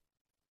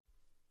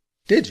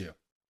 Did you?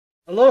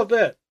 A little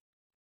bit.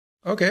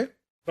 Okay.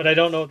 But I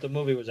don't know if the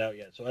movie was out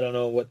yet, so I don't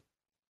know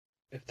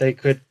if they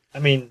could. I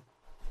mean,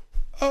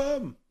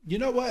 you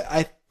know what?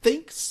 I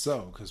think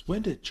so. Because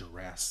when did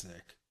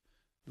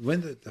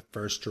the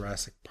first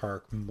Jurassic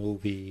Park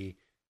movie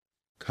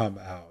come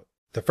out?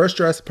 The first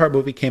Jurassic Park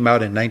movie came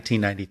out in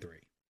 1993.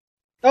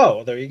 Oh,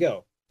 well, there you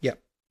go.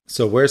 Yep.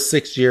 So we're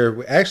 6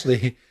 year.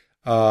 Actually,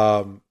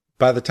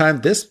 by the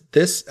time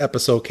this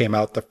episode came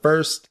out, the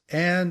first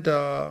and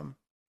the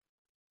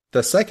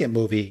second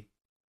movie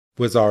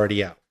was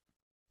already out.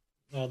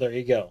 Oh, there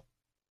you go.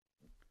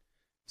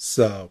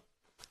 So,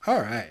 all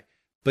right.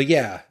 But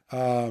yeah,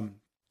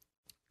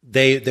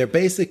 they're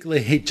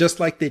basically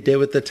just like they did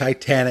with the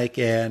Titanic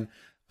and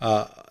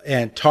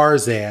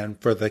Tarzan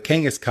for the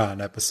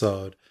Kangaskhan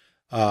episode.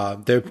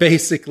 They're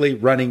basically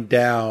running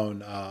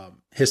down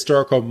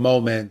historical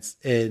moments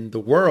in the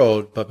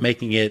world, but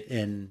making it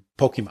in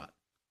Pokemon.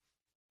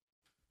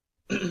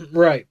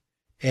 Right.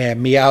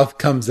 And Meowth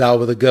comes out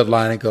with a good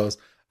line and goes,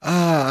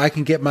 I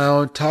can get my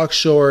own talk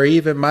show or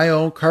even my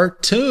own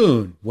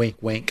cartoon. Wink,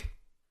 wink.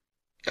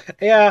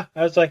 Yeah,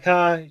 I was like,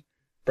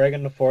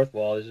 breaking the fourth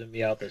wall isn't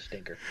me out the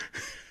stinker.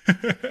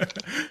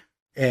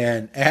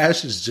 And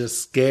Ash is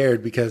just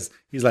scared because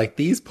he's like,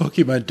 these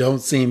Pokemon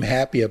don't seem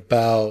happy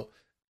about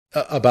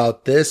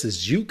this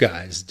as you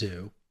guys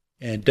do.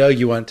 And Doug,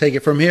 you want to take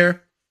it from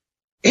here?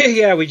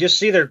 Yeah, we just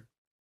see their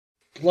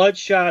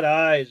bloodshot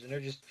eyes, and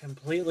they're just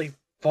completely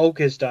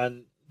focused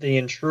on the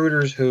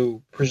intruders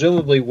who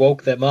presumably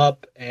woke them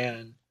up.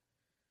 And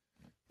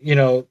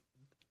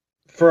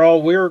for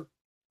all we're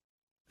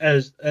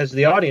as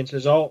the audience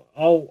is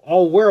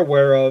all we're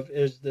aware of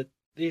is that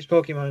these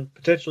Pokemon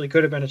potentially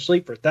could have been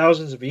asleep for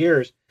thousands of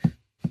years,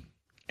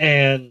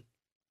 and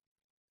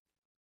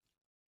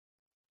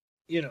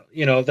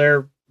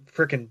they're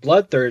freaking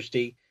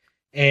bloodthirsty,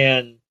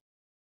 and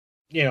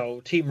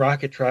Team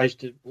Rocket tries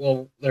to,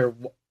 they're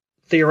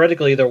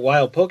theoretically they're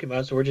wild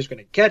Pokemon, so we're just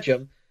going to catch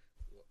them.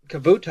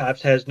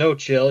 Kabutops has no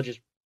chill,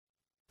 just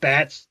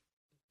bats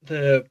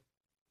the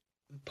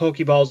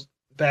Pokeballs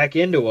back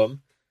into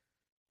them,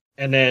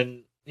 and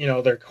then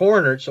they're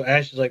cornered, so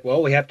Ash is like,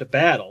 well, we have to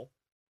battle.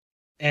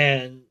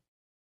 And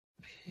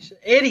he's an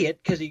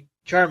idiot because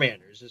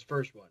Charmander's his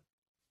first one.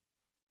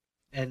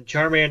 And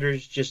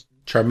Charmander's just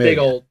big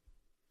old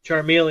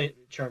Charmeleon.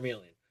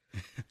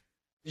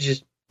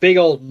 Just big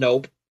old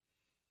nope.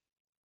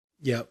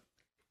 Yep.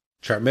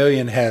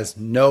 Charmeleon has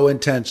no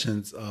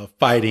intentions of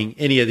fighting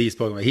any of these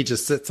Pokemon. He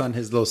just sits on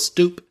his little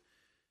stoop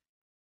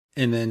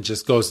and then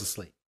just goes to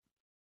sleep.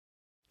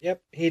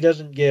 Yep. He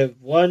doesn't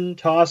give one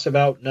toss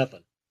about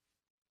nothing.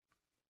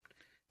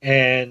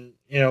 And,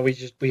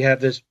 we have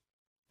this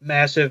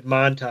massive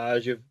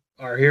montage of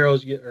our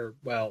heroes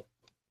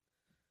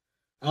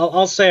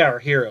I'll say our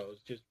heroes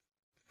just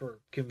for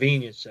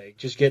convenience sake,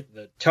 just getting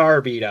the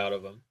tar beat out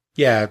of them.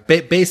 Yeah,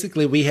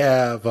 basically we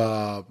have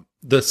the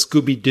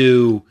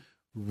Scooby-Doo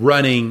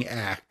running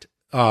act,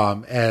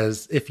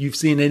 as if you've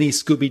seen any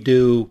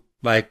Scooby-Doo,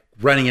 like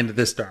running into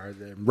this door,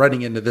 then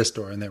running into this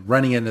door, and then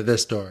running into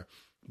this door.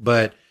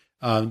 But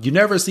you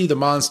never see the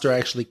monster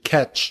actually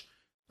catch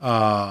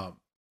the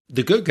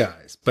good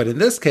guys. But in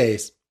this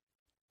case,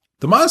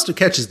 the monster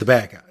catches the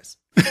bad guys.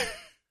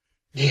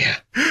 Yeah.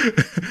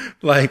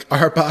 Like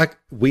Arbok,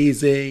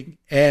 Weezing,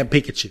 and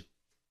Pikachu.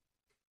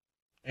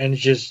 And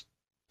just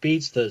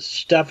beats the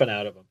stuffing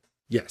out of them.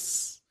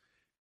 Yes.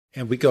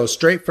 And we go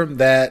straight from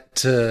that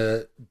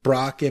to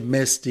Brock and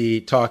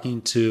Misty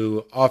talking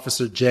to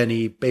Officer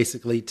Jenny,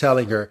 basically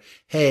telling her,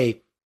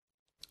 hey,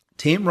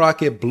 Team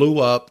Rocket blew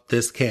up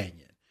this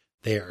canyon.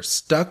 They are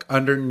stuck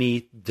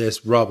underneath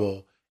this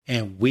rubble,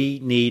 and we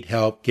need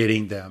help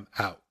getting them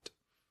out.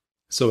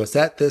 So it's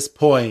at this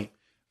point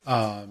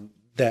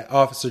that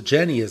Officer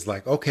Jenny is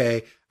like,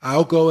 okay,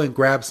 I'll go and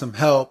grab some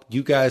help.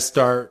 You guys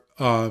start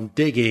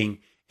digging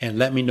and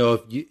let me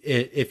know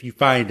if you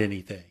find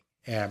anything.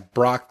 And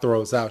Brock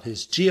throws out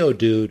his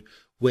Geodude,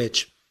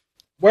 which...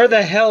 Where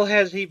the hell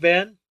has he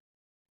been?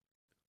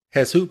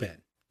 Has who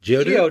been?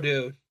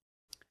 Geodude.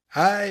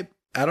 I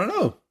don't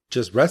know.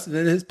 Just rested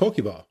in his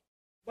Pokeball.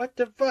 What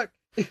the fuck?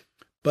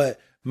 But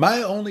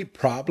my only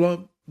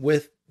problem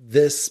with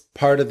this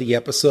part of the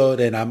episode,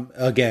 and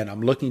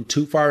I'm looking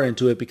too far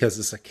into it because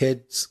it's a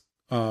kid's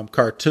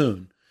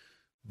cartoon,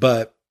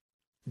 but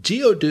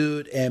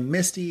Geodude and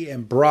Misty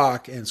and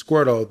Brock and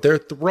Squirtle, they're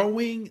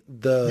throwing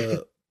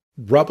the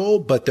rubble,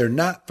 but they're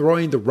not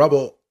throwing the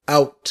rubble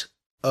out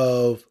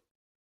of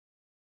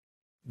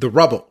the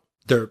rubble.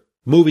 They're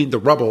moving the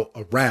rubble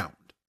around,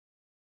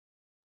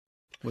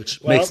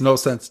 which makes no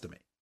sense to me.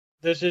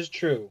 This is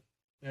true.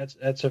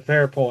 That's a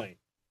fair point.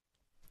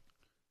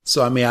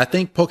 So, I mean, I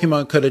think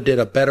Pokemon could have did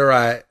a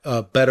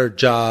better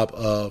job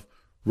of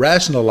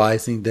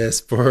rationalizing this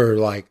for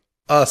like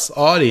us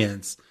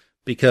audience,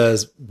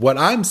 because what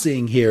I'm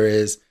seeing here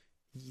is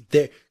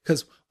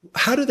because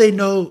how do they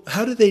know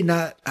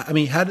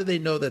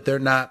that they're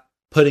not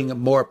putting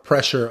more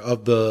pressure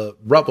of the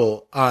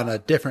rubble on a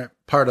different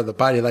part of the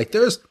body? Like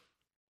there's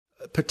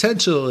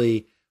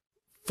potentially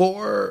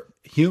 4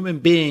 human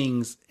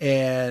beings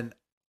and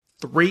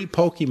 3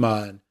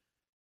 Pokemon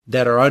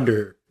that are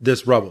under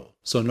this rubble.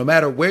 So no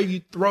matter where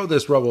you throw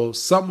this rubble,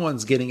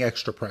 someone's getting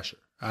extra pressure.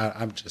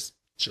 I'm just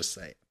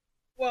saying.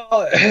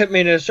 Well, I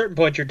mean, at a certain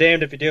point, you're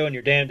damned if you do and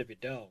you're damned if you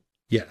don't.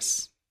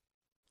 Yes.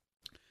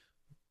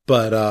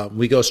 But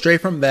we go straight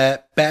from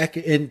that back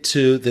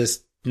into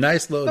this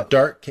nice little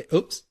dark...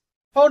 Oops.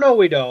 Oh, no,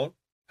 we don't.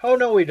 Oh,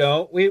 no, we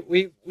don't.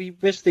 We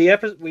missed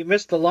the we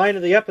missed the line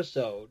of the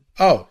episode.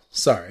 Oh,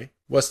 sorry.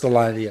 What's the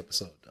line of the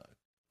episode, Doug?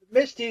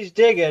 Misty's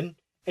digging,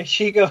 and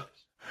she goes...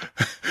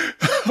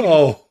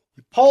 Oh.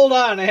 Hold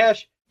on,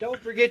 Ash. Don't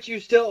forget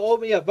you still owe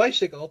me a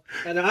bicycle.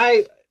 And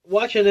I,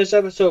 watching this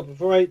episode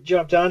before I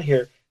jumped on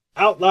here,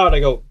 out loud I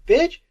go,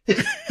 bitch.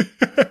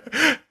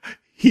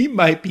 He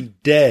might be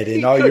dead,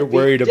 and all you're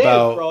worried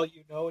about... for all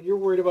you know, and you're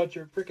worried about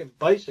your freaking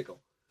bicycle.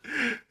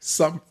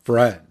 Some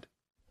friend.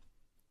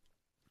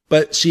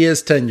 But she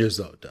is 10 years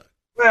old, Doug.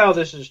 Well,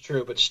 this is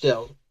true, but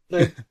still.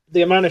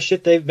 The amount of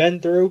shit they've been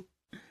through.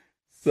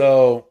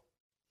 So,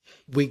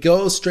 we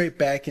go straight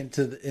back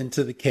into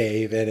the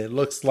cave, and it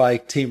looks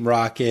like Team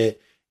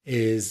Rocket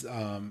is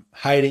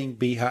hiding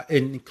behind,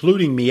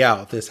 including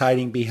Meowth, is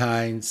hiding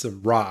behind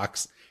some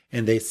rocks,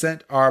 and they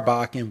sent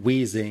Arbok and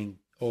Weezing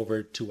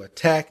over to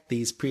attack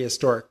these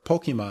prehistoric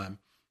Pokemon,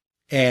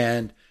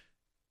 and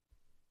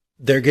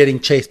they're getting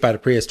chased by the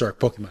prehistoric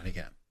Pokemon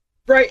again.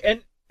 Right,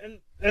 and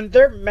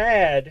they're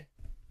mad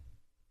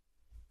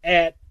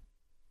at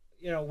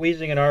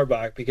Weezing and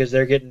Arbok because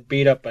they're getting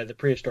beat up by the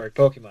prehistoric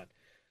Pokemon.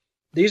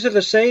 These are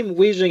the same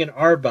Weezing and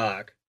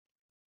Arbok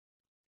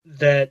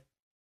that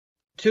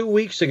 2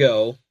 weeks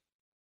ago,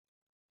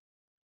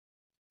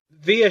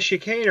 via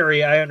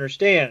chicanery, I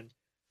understand,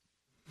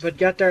 but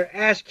got their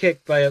ass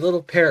kicked by a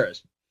little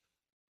Paris.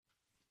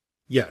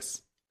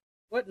 Yes.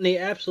 What in the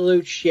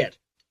absolute shit?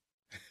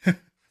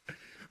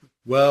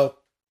 Well,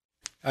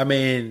 I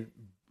mean,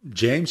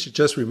 James should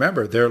just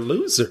remember they're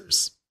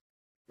losers.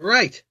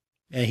 Right.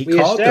 And he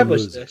called them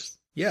losers. This.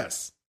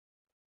 Yes.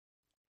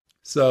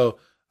 So,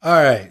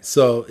 all right.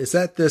 So it's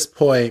at this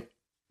point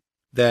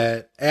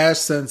that Ash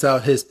sends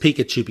out his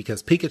Pikachu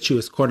because Pikachu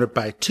is cornered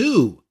by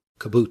 2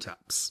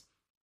 Kabutops.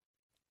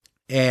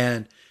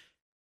 And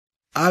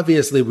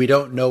obviously we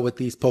don't know what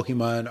these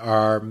Pokemon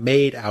are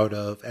made out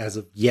of as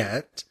of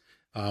yet,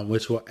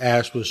 which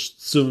Ash will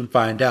soon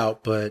find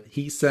out. But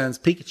he sends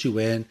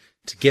Pikachu in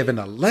to give an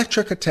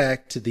electric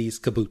attack to these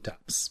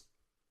Kabutops.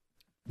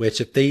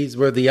 Which if these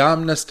were the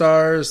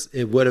Omnistars,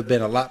 it would have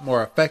been a lot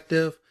more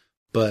effective.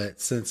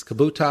 But since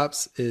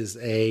Kabutops is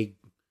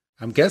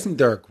I'm guessing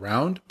they're a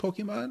ground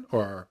Pokemon,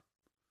 or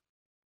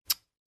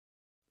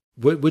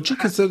would you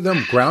consider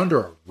them ground or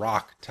a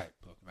rock type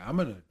Pokemon? I'm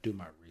going to do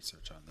my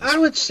research on this. I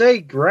would say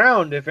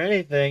ground, if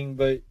anything,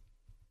 but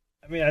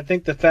I mean, I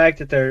think the fact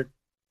that they're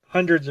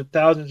hundreds of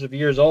thousands of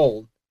years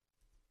old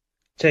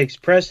takes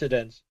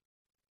precedence.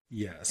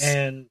 Yes.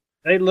 And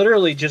they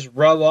literally just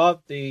rub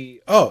off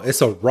the... Oh,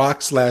 it's a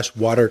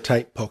rock/water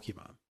type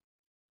Pokemon.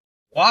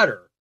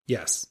 Water?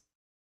 Yes.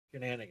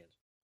 Shenanigans.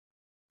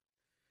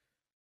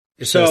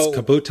 It says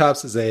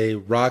Kabutops is a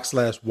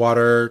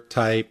rock/water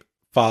type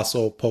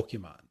fossil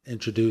Pokemon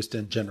introduced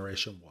in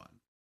Generation 1.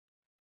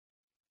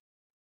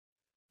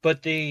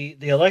 But the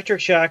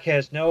electric shock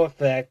has no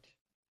effect,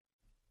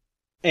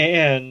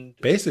 and...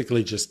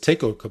 Basically just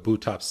tickled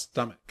Kabutops'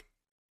 stomach.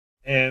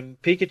 And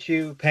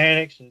Pikachu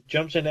panics and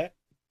jumps into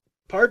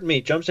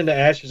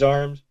Ash's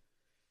arms,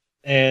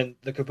 and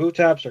the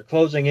Kabutops are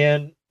closing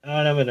in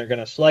on him, and they're going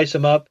to slice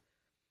him up.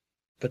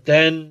 But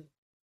then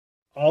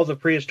all the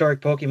prehistoric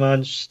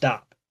Pokemon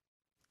stop.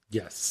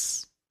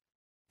 Yes.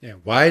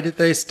 And why did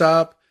they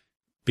stop?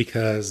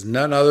 Because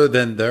none other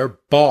than their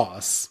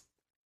boss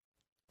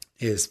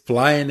is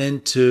flying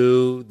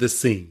into the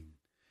scene.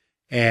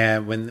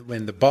 And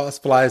when the boss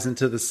flies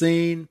into the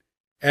scene,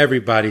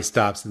 everybody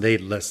stops and they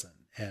listen.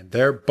 And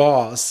their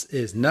boss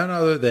is none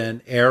other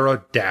than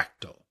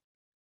Aerodactyl,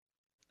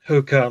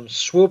 who comes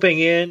swooping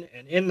in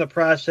and in the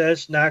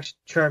process knocks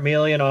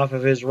Charmeleon off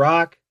of his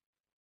rock,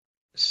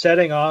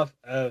 setting off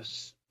a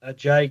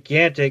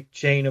gigantic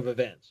chain of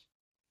events.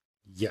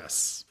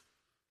 Yes.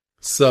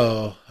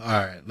 So,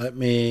 all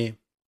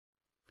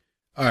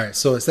right,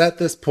 so it's at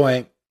this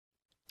point,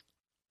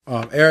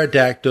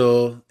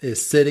 Aerodactyl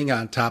is sitting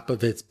on top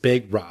of its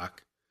big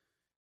rock,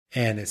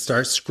 and it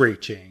starts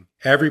screeching.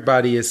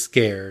 Everybody is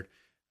scared.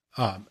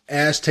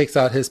 Ash takes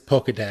out his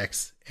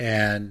Pokedex,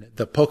 and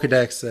the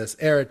Pokedex says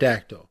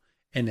Aerodactyl,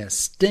 an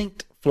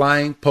extinct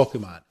flying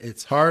Pokemon.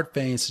 Its hard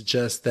fang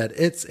suggests that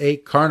it's a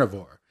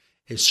carnivore.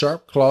 Its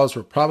sharp claws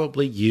were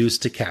probably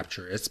used to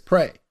capture its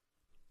prey.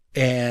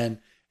 And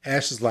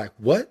Ash is like,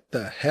 what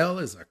the hell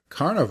is a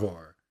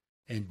carnivore?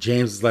 And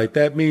James is like,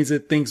 that means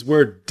it thinks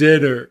we're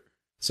dinner.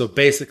 So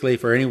basically,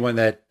 for anyone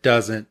that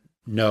doesn't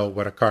know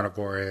what a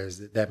carnivore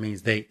is, that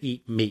means they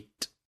eat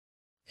meat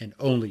and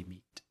only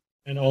meat.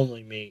 And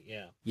only meat,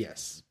 yeah.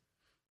 Yes.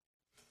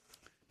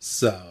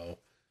 So,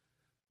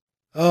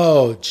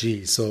 oh,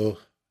 geez. So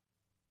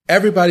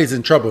everybody's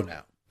in trouble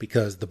now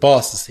because the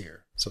boss is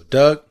here. So,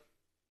 Doug?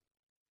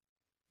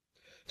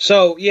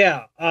 So,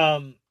 yeah.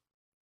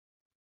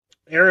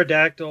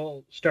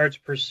 Aerodactyl starts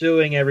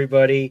pursuing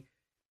everybody,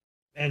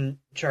 and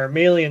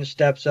Charmeleon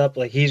steps up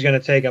like he's going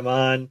to take him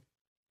on.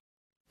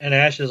 And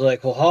Ash is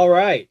like, well, all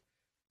right.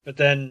 But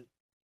then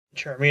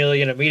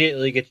Charmeleon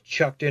immediately gets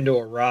chucked into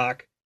a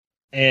rock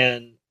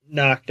and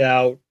knocked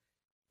out.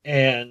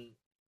 And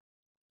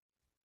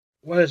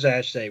what does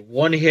Ash say?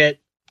 One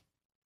hit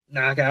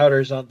knockout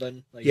or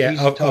something? Like yeah,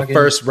 a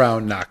first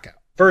round knockout.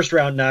 First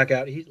round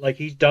knockout.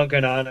 He's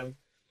dunking on him.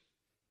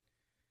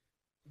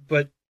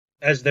 But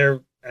as they're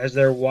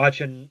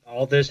watching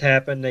all this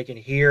happen, they can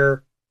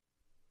hear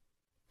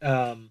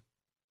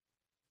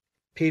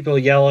people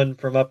yelling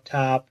from up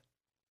top,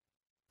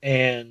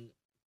 and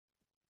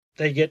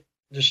they get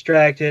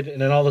distracted,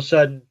 and then all of a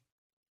sudden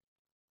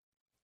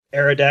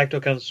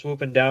Aerodactyl comes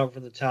swooping down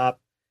from the top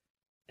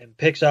and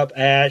picks up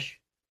Ash,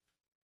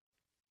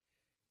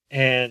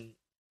 and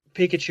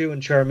Pikachu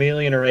and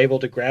Charmeleon are able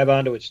to grab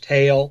onto its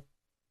tail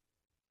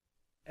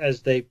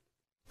as they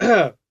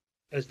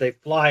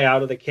fly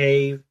out of the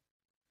cave.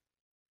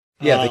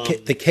 Yeah,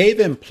 the cave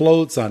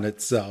implodes on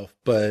itself,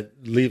 but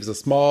leaves a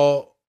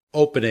small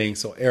opening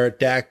so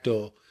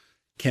Aerodactyl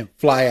can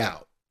fly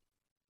out.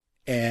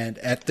 And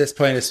at this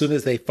point, as soon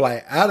as they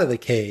fly out of the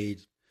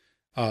cage,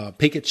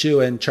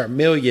 Pikachu and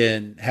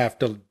Charmeleon have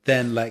to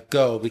then let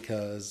go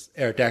because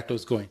Aerodactyl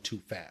is going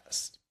too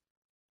fast.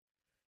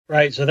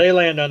 Right, so they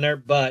land on their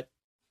butt,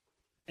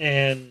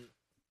 and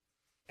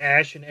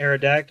Ash and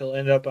Aerodactyl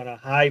end up on a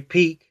high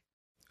peak.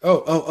 I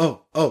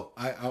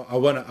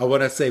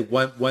wanna say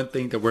one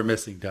thing that we're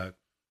missing, Doug.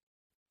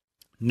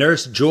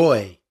 Nurse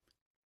Joy,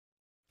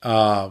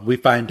 we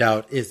find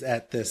out, is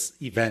at this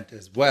event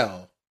as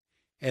well.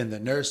 And the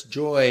Nurse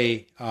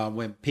Joy,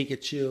 when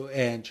Pikachu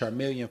and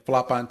Charmeleon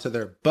flop onto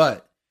their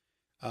butt,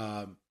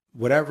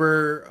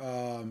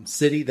 whatever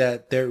city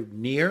that they're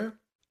near,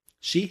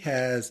 she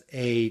has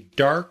a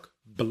dark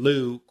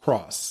blue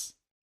cross.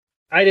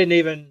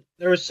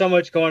 There was so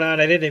much going on,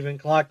 I didn't even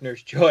clock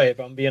Nurse Joy, if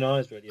I'm being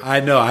honest with you.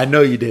 I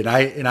know you did.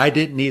 I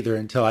didn't either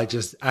until I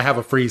have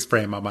a freeze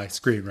frame on my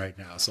screen right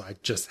now, so I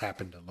just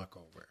happened to look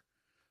over.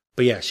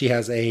 But yeah, she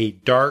has a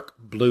dark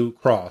blue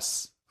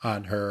cross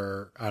on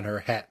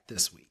her hat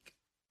this week,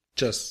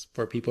 just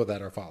for people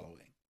that are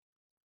following.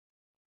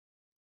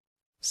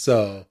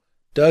 So,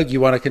 Doug, you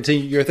want to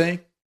continue your thing?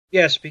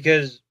 Yes,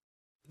 because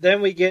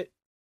then we get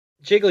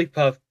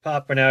Jigglypuff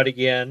popping out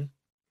again,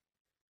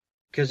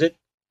 because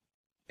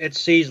it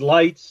sees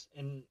lights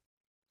and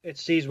it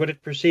sees what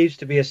it perceives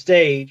to be a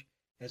stage.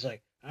 It's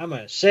like, I'm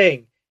going to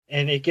sing.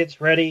 And it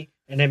gets ready.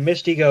 And then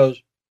Misty goes,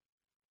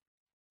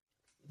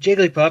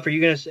 Jigglypuff, are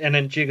you going to... And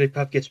then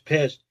Jigglypuff gets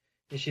pissed.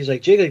 And she's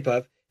like,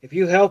 Jigglypuff, if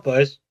you help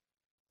us,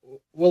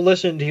 we'll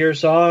listen to your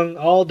song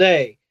all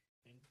day.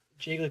 And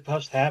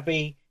Jigglypuff's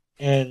happy.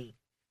 And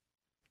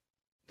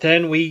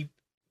then we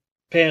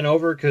pan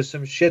over because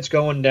some shit's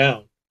going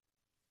down.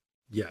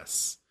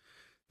 Yes.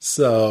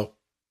 So...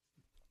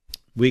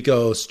 we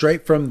go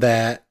straight from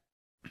that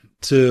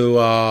to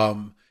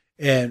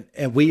and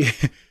we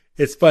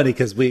it's funny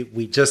because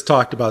we just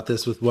talked about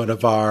this with one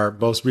of our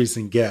most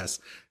recent guests.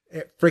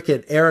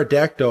 Freaking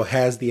Aerodactyl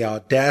has the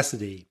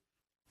audacity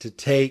to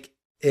take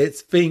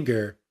its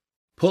finger,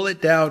 pull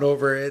it down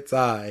over its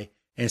eye,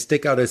 and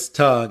stick out its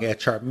tongue at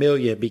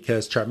Charmeleon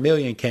because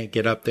Charmeleon can't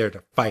get up there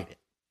to fight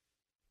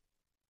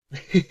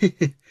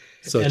it.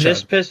 So and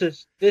this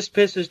pisses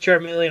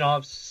Charmeleon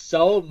off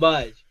so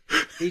much.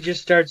 He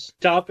just starts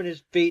stomping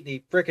his feet and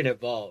he frickin'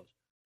 evolves.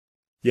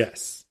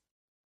 Yes.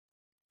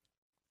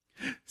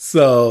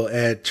 So,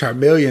 and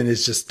Charmeleon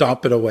is just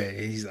stomping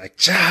away. He's like,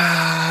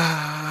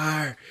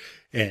 Char!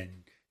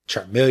 And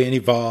Charmeleon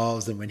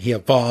evolves. And when he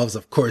evolves,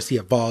 of course, he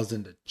evolves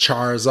into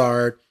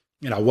Charizard.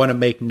 And I want to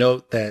make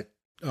note that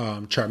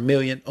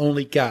Charmeleon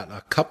only got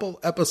a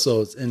couple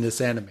episodes in this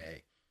anime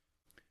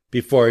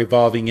before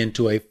evolving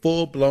into a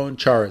full-blown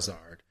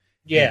Charizard.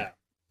 Yeah.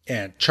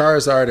 And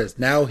Charizard is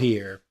now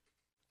here.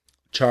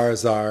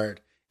 Charizard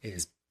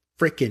is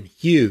freaking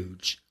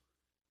huge.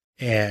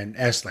 And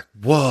Ash's like,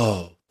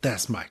 whoa,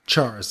 that's my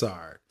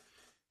Charizard.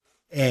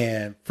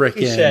 And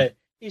freaking...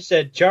 He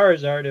said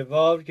Charizard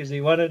evolved because he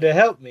wanted to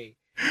help me.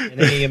 And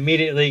then he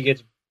immediately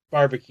gets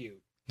barbecued.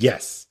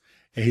 Yes.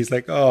 And he's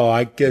like, oh,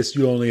 I guess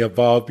you only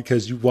evolved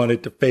because you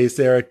wanted to face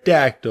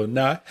Aerodactyl.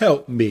 Now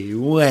help me.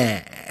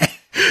 Wah.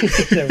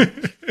 He's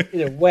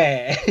a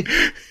wah.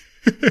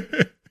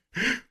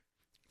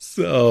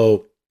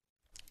 So...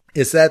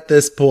 it's at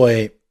this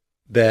point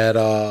that,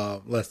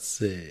 let's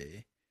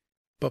see.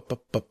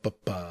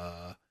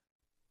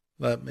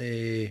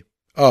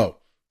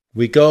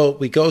 We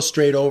go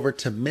straight over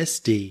to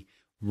Misty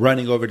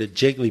running over to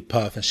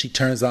Jigglypuff, and she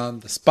turns on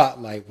the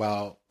spotlight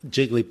while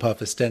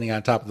Jigglypuff is standing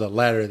on top of the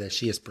ladder that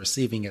she is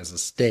perceiving as a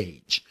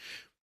stage.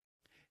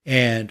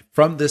 And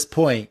from this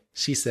point,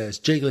 she says,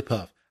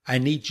 Jigglypuff, I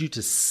need you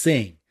to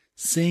sing.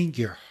 Sing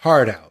your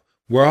heart out.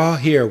 We're all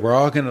here. We're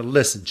all going to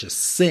listen. Just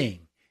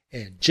sing.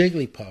 And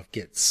Jigglypuff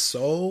gets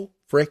so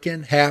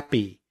freaking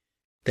happy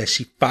that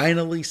she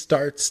finally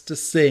starts to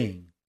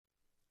sing.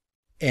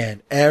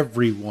 And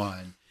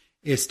everyone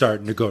is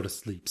starting to go to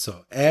sleep.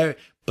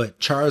 But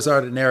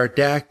Charizard and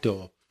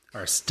Aerodactyl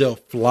are still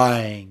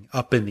flying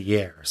up in the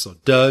air. So,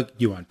 Doug,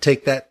 you want to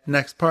take that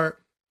next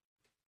part?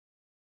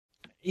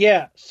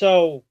 Yeah,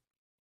 so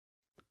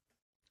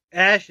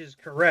Ash is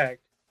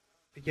correct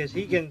because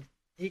he can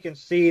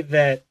see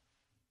that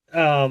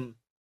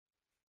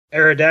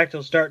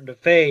Aerodactyl's starting to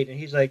fade, and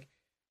he's like,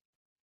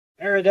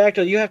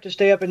 Aerodactyl, you have to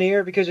stay up in the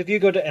air because if you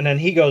go to... And then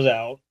he goes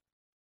out,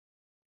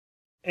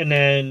 and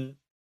then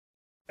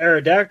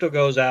Aerodactyl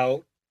goes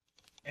out,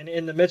 and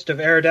in the midst of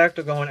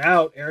Aerodactyl going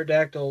out,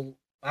 Aerodactyl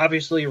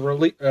obviously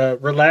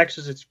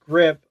relaxes its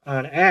grip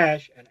on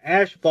Ash, and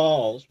Ash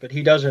falls, but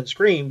he doesn't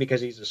scream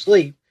because he's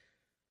asleep.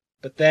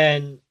 But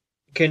then,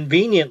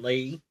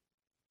 conveniently...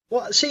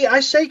 Well, see,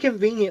 I say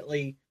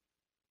conveniently,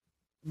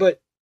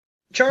 but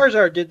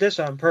Charizard did this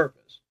on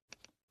purpose.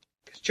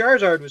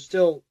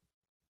 Charizard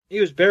he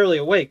was barely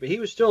awake, but he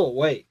was still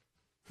awake.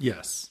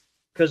 Yes.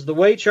 Because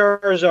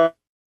Charizard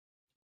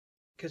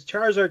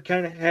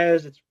kind of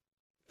has its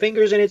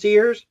fingers in its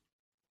ears.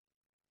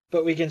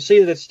 but we can see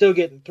that it's still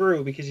getting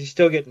through because he's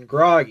still getting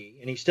groggy,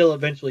 and he still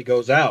eventually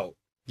goes out.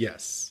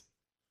 Yes.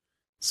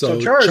 So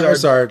Charizard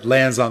Charizard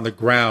lands on the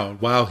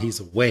ground while he's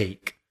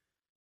awake.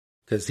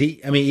 Because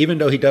even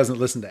though he doesn't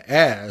listen to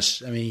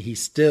Ash,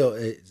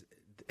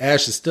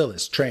 Ash is still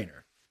his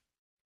trainer.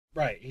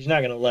 Right. He's not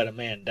going to let a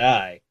man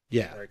die.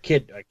 Yeah. Or a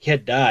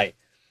kid die.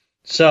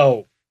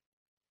 So,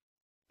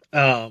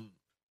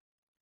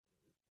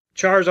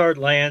 Charizard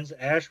lands.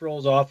 Ash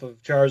rolls off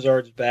of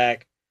Charizard's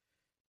back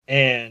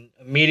and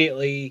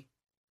immediately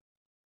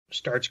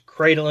starts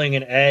cradling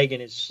an egg in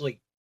his sleep.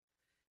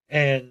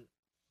 And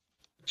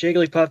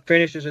Jigglypuff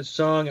finishes his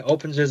song,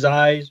 opens his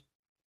eyes,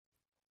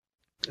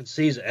 and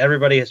sees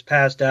everybody has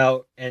passed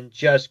out and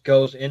just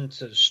goes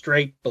into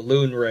straight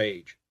balloon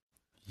rage.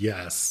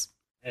 Yes.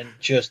 And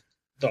just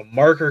the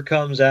marker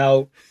comes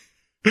out.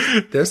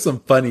 There's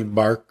some funny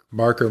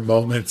marker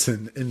moments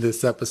in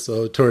this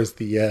episode towards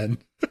the end.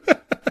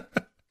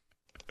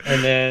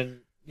 And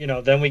then,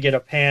 then we get a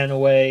pan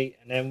away,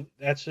 and then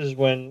that's just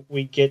when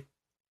we get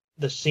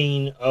the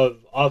scene of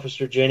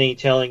Officer Jenny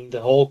telling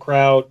the whole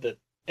crowd that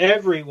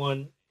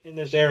everyone in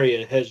this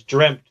area has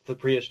dreamt the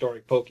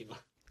prehistoric Pokemon.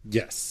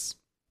 Yes.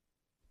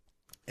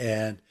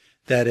 And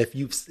that if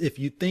you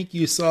think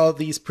you saw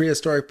these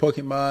prehistoric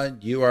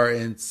Pokemon, you are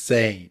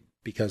insane.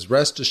 Because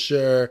rest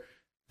assured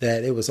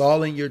that it was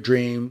all in your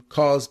dream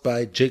caused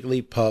by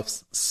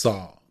Jigglypuff's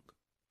song.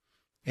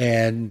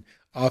 And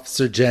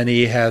Officer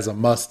Jenny has a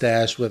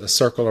mustache with a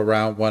circle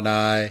around one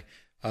eye.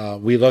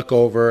 We look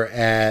over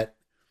at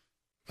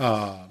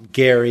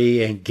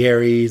Gary, and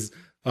Gary's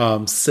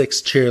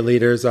 6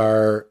 cheerleaders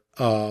are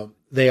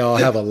they all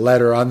have a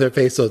letter on their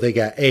face, so they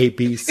got A,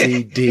 B,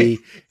 C, D,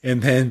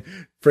 and then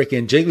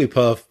freaking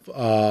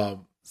Jigglypuff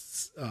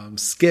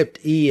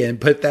skipped E and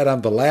put that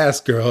on the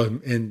last girl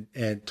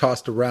and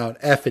tossed around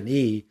F and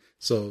E.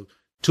 So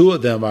 2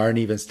 of them aren't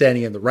even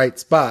standing in the right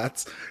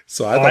spots.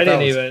 So I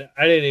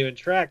didn't even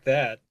track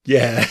that.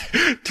 Yeah,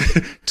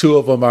 2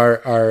 of them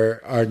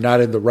are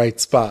not in the right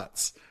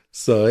spots.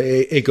 So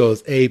it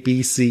goes A,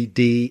 B, C,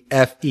 D,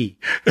 F, E.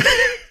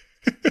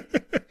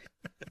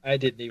 I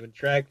didn't even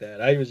track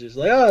that. I was just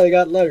like, oh, they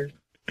got letters.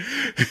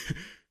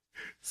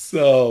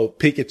 So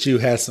Pikachu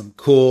has some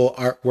cool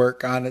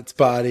artwork on its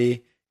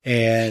body.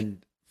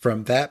 And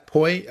from that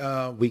point,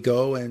 we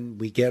go and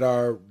we get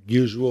our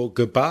usual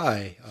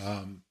goodbye.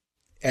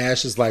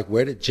 Ash is like,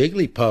 where did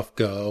Jigglypuff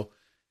go?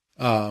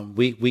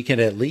 We can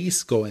at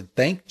least go and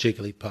thank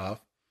Jigglypuff.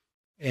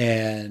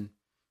 And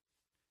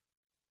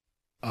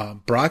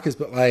Brock is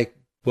like,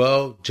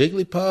 well,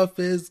 Jigglypuff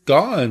is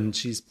gone.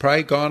 She's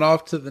probably gone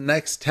off to the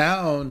next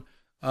town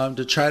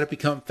to try to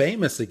become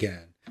famous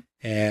again.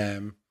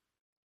 And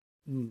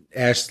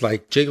Ash is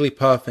like,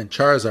 Jigglypuff and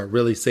Charizard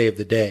really saved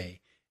the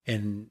day.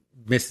 And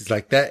Missy's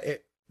like,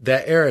 that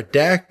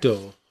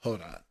Aerodactyl.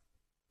 Hold on.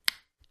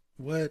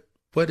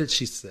 What did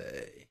she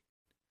say?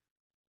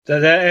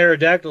 That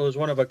Aerodactyl is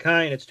one of a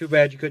kind. It's too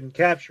bad you couldn't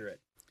capture it.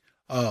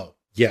 Oh,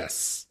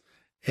 yes.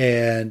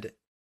 And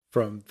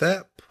from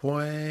that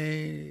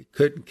point,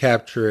 couldn't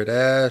capture it,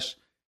 Ash.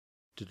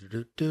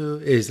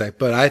 He's like,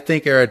 but I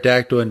think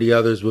Aerodactyl and the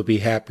others would be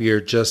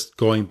happier just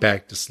going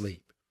back to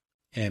sleep.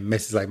 And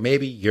Missy's like,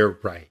 maybe you're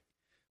right.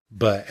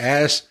 But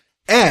Ash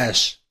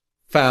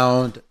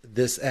found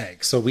this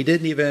egg. So we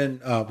didn't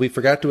even, we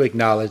forgot to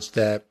acknowledge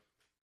that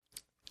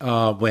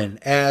when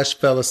Ash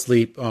fell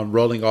asleep on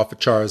rolling off a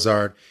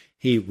Charizard,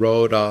 he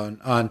rode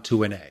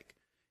onto an egg.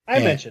 I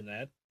mentioned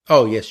that.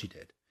 Oh, yes, you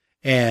did.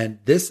 And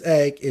this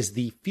egg is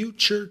the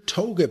future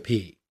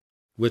Togepi,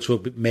 which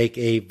will make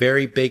a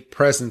very big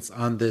presence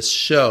on this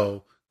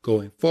show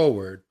going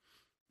forward.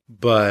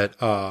 But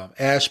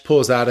Ash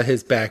pulls out of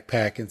his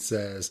backpack and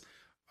says,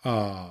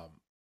 oh,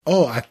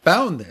 I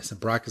found this. And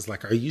Brock is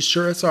like, are you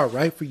sure it's all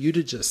right for you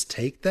to just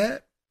take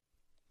that?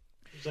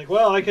 He's like,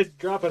 well, I could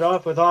drop it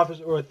off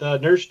with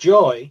Nurse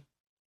Joy.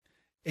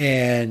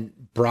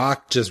 And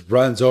Brock just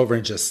runs over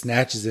and just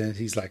snatches it. And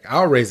he's like,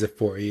 I'll raise it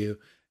for you.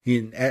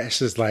 And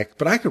Ash is like,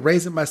 but I could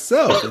raise it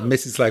myself. And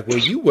Missy's like, well,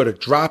 you would have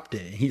dropped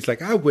it. And he's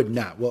like, I would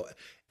not. Well,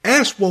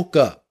 Ash woke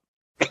up,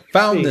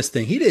 found this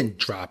thing. He didn't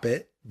drop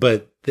it.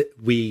 But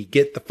we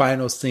get the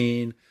final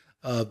scene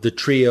of the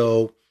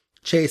trio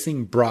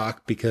chasing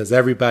Brock because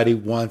everybody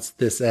wants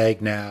this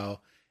egg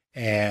now.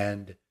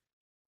 And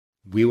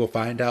we will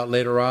find out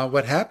later on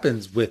what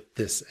happens with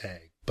this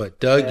egg.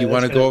 But Doug, you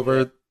want to go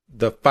over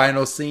the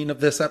final scene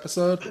of this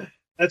episode?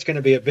 That's going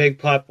to be a big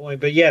plot point.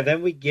 But yeah,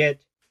 then we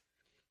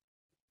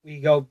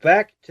go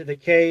back to the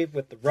cave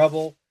with the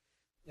rubble,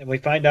 and we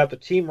find out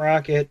that Team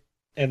Rocket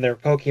and their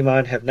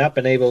Pokemon have not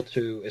been able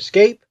to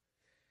escape,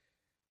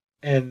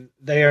 and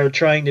they are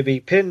trying to be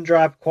pin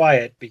drop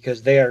quiet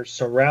because they are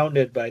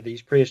surrounded by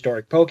these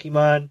prehistoric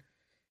Pokemon.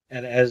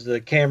 And as the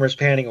camera's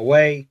panning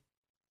away,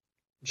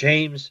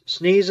 James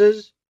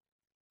sneezes,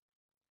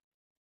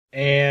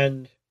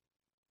 and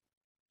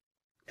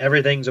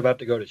everything's about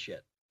to go to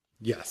shit.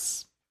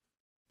 Yes.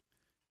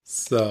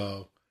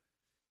 So,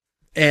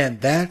 and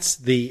that's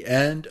the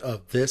end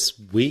of this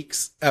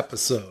week's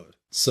episode.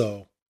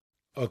 So,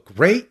 a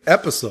great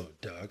episode,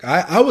 Doug.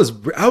 I was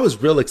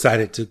real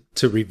excited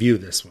to review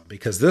this one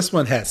because this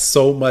one had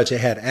so much.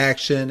 It had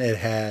action. It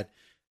had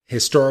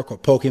historical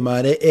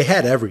Pokemon. It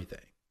had everything.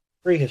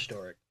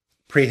 Prehistoric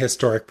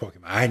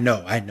Pokemon. I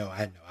know.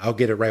 I'll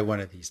get it right one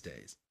of these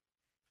days.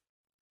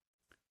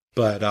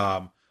 But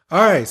all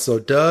right. So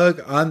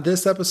Doug, on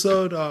this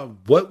episode,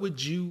 what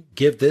would you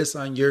give this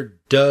on your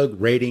Doug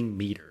rating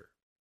meter?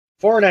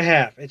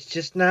 4.5. It's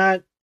just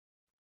not.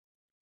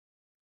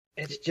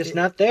 It's just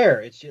not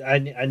there. It's I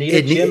need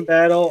a gym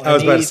battle. I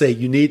was about to say,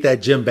 you need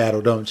that gym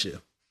battle, don't you?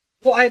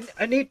 Well,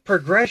 I need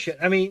progression.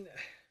 I mean,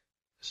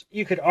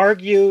 you could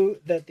argue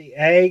that the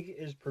egg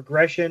is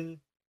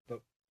progression, but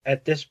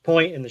at this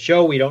point in the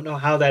show, we don't know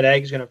how that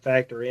egg is going to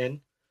factor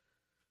in.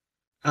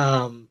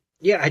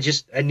 Yeah, I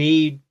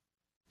need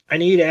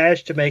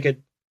Ash to make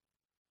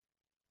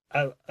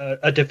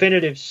a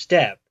definitive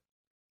step,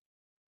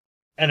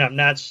 and I'm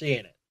not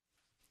seeing it.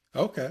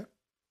 Okay,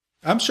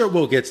 I'm sure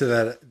we'll get to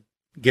that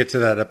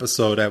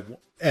episode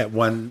at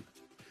one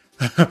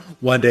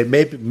day.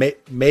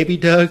 Maybe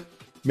Doug.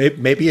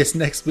 Maybe it's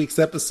next week's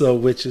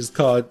episode, which is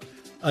called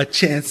A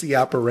Chansey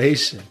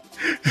Operation.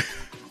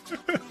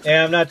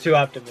 Yeah, I'm not too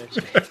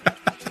optimistic.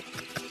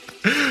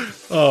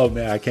 Oh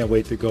man, I can't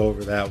wait to go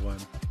over that one.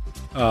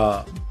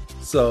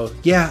 So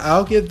yeah,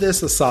 I'll give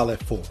this a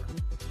solid 4.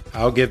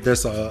 I'll give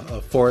this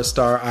a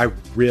 4-star. I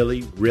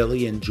really,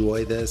 really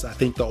enjoy this. I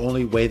think the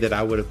only way that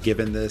I would have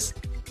given this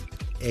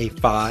a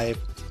 5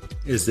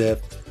 is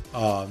if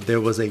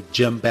there was a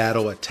gym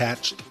battle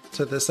attached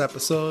to this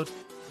episode,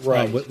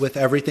 right? With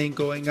everything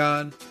going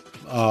on,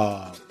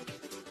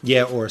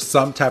 yeah, or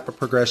some type of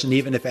progression.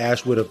 Even if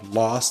Ash would have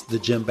lost the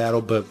gym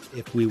battle, but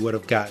if we would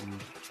have gotten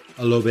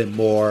a little bit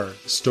more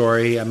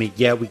story. I mean,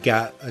 yeah, we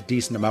got a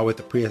decent amount with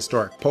the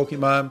prehistoric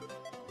Pokemon,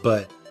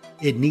 but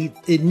it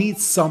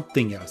needs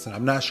something else, and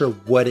I'm not sure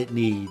what it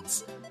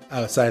needs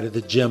outside of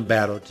the gym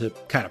battle to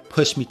kind of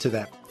push me to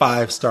that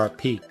 5-star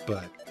peak.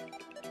 But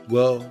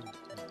we'll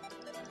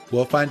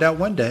find out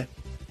one day.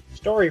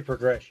 Story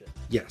progression.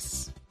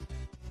 Yes.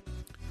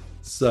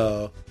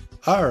 So,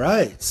 all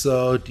right.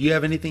 So, do you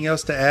have anything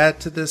else to add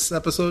to this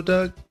episode,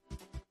 Doug?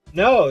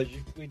 No,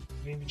 we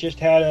just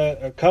had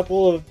a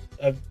couple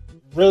of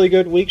really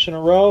good weeks in a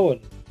row,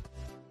 and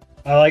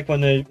I like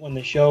when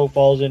the show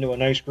falls into a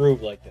nice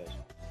groove like this.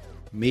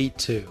 Me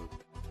too.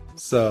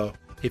 So,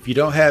 if you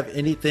don't have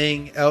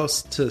anything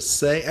else to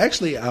say,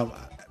 actually,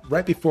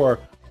 right before,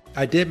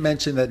 I did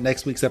mention that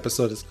next week's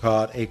episode is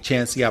called A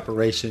Chansey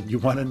Operation. You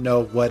want to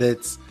know what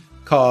it's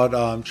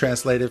called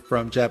translated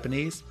from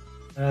Japanese?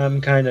 I'm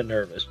kind of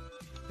nervous.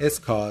 It's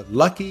called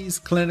Lucky's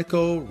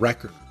Clinical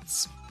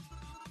Records.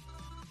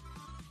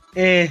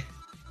 Yeah,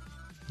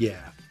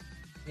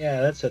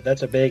 that's a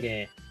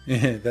big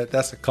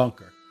That's a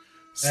clunker.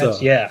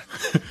 Yeah.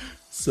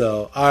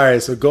 So, all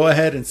right. So go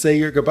ahead and say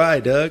your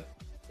goodbye, Doug.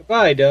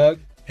 Goodbye,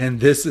 Doug. And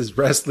this is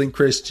Wrestling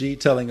Chris G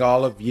telling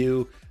all of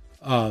you,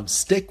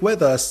 stick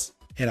with us.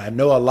 And I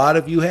know a lot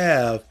of you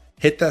have.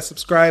 Hit that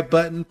subscribe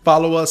button.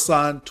 Follow us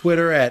on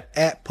Twitter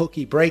at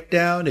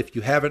PokeBreakdown if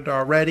you haven't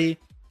already.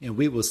 And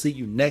we will see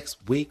you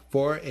next week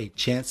for A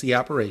Chansey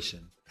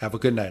Operation. Have a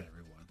good night, everyone.